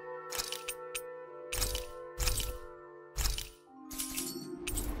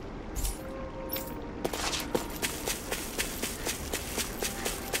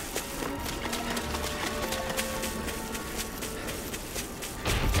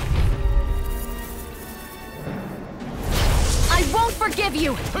 Forgive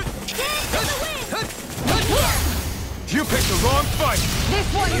you! You picked the wrong fight! This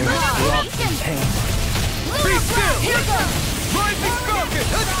one's mine! Be still! Here goes! Rising Falcon!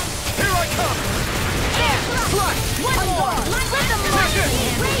 Here I come! Slash! One more! Let them Take this!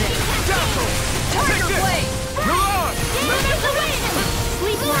 Dazzle! Tiger Take Blade! this! Mirage!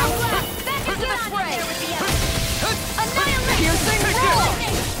 Sleep now. Back into the fray! Annihilate! Piercing Take roar!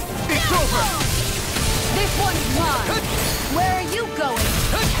 this! It's over! This one's mine! Where are you going?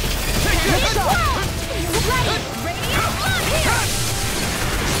 Take this! Ready! Radiant!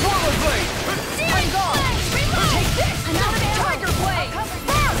 Swallow Blade! I'm gone! Take this! Tiger Blade!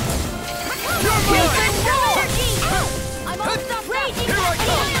 You're mine! Piercing roar! I'm almost up. Raging Here I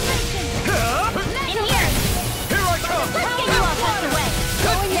come! In here! Here I come! Let's get you all tucked away!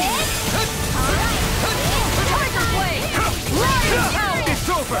 Going in! Tiger Blade! Lion Power! It's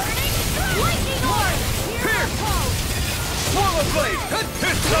over! Lightning Orb! Here! Swallow Blade!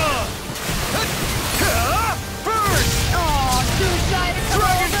 It's on! Burn! Aw, too shy to come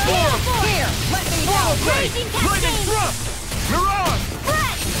Dragon over! Form! Here, let me Swallow help! Blade! Raging Lightning Cascade! Thrust! Mirage!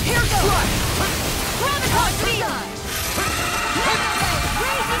 Flash! Here goes! Slash! Graviton Field!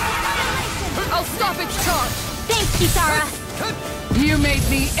 I'll stop its charge! Thanks, Kisara! You made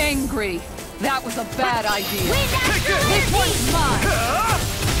me angry. That was a bad idea. Wind Astral This Energy! one's mine!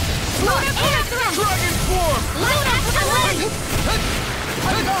 Lunar Air Thrust! Dragon Form! Light Astral Energy!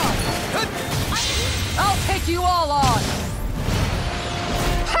 I'm gone! I'll take you all on!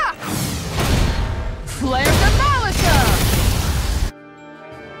 Ha! Flare the Malika!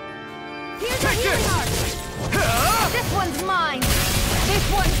 Here's the Take healing this! art! This one's mine! This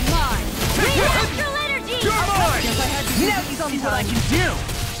one's mine! Wind Astral Energy! You're mine! Guess I had to Now you see what I can do!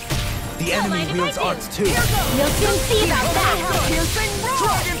 The enemy mind if I wields do? arts too. You'll soon see about that! Piercing roar!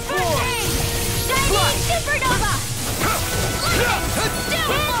 Dragon Form! Shining Supernova!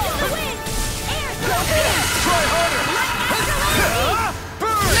 Downfall! The wind! Air Thrust! Try harder!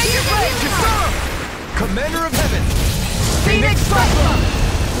 Burn! Make it right! Kisara! Commander of Heaven! Phoenix Cyclone!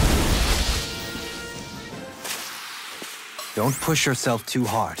 Don't push yourself too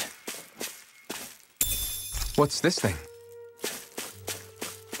hard. What's this thing?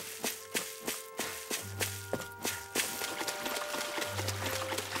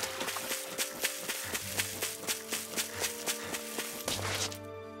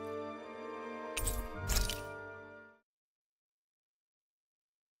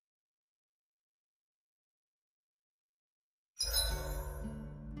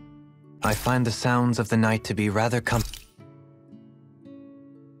 I find the sounds of the night to be rather comforting.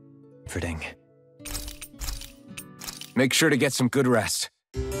 Make sure to get some good rest.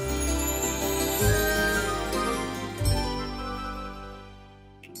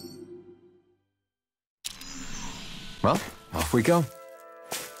 Well, off we go.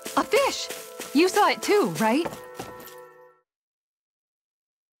 A fish! You saw it too, right?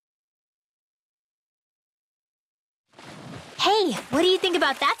 What do you think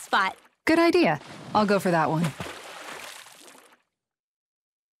about that spot? Good idea. I'll go for that one.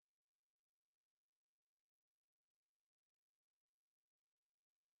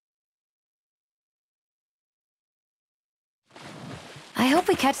 I hope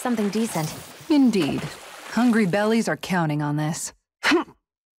we catch something decent. Indeed. Hungry bellies are counting on this.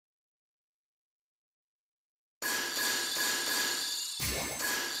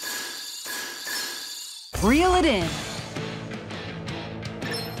 Reel it in.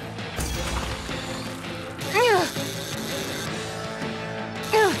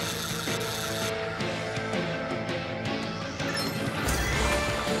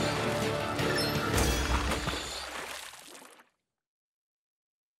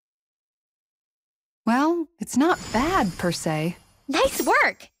 Well, it's not bad, per se. Nice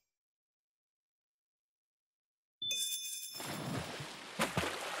work!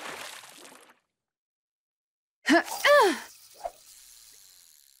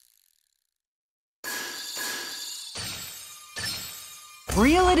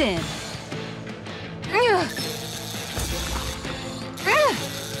 Reel it in.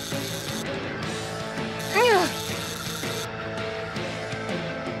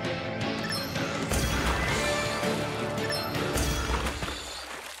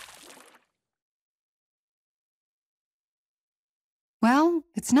 Well,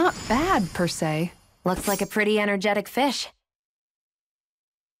 it's not bad, per se. Looks like a pretty energetic fish.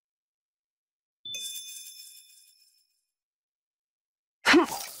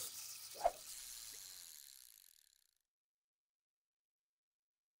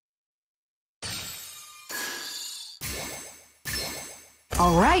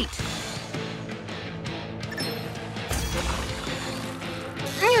 All right.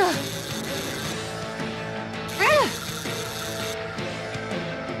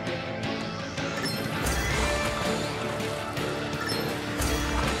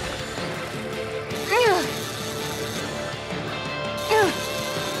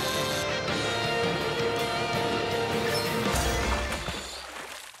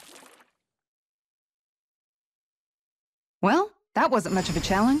 Well, that wasn't much of a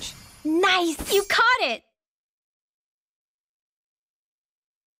challenge. Nice! You caught it!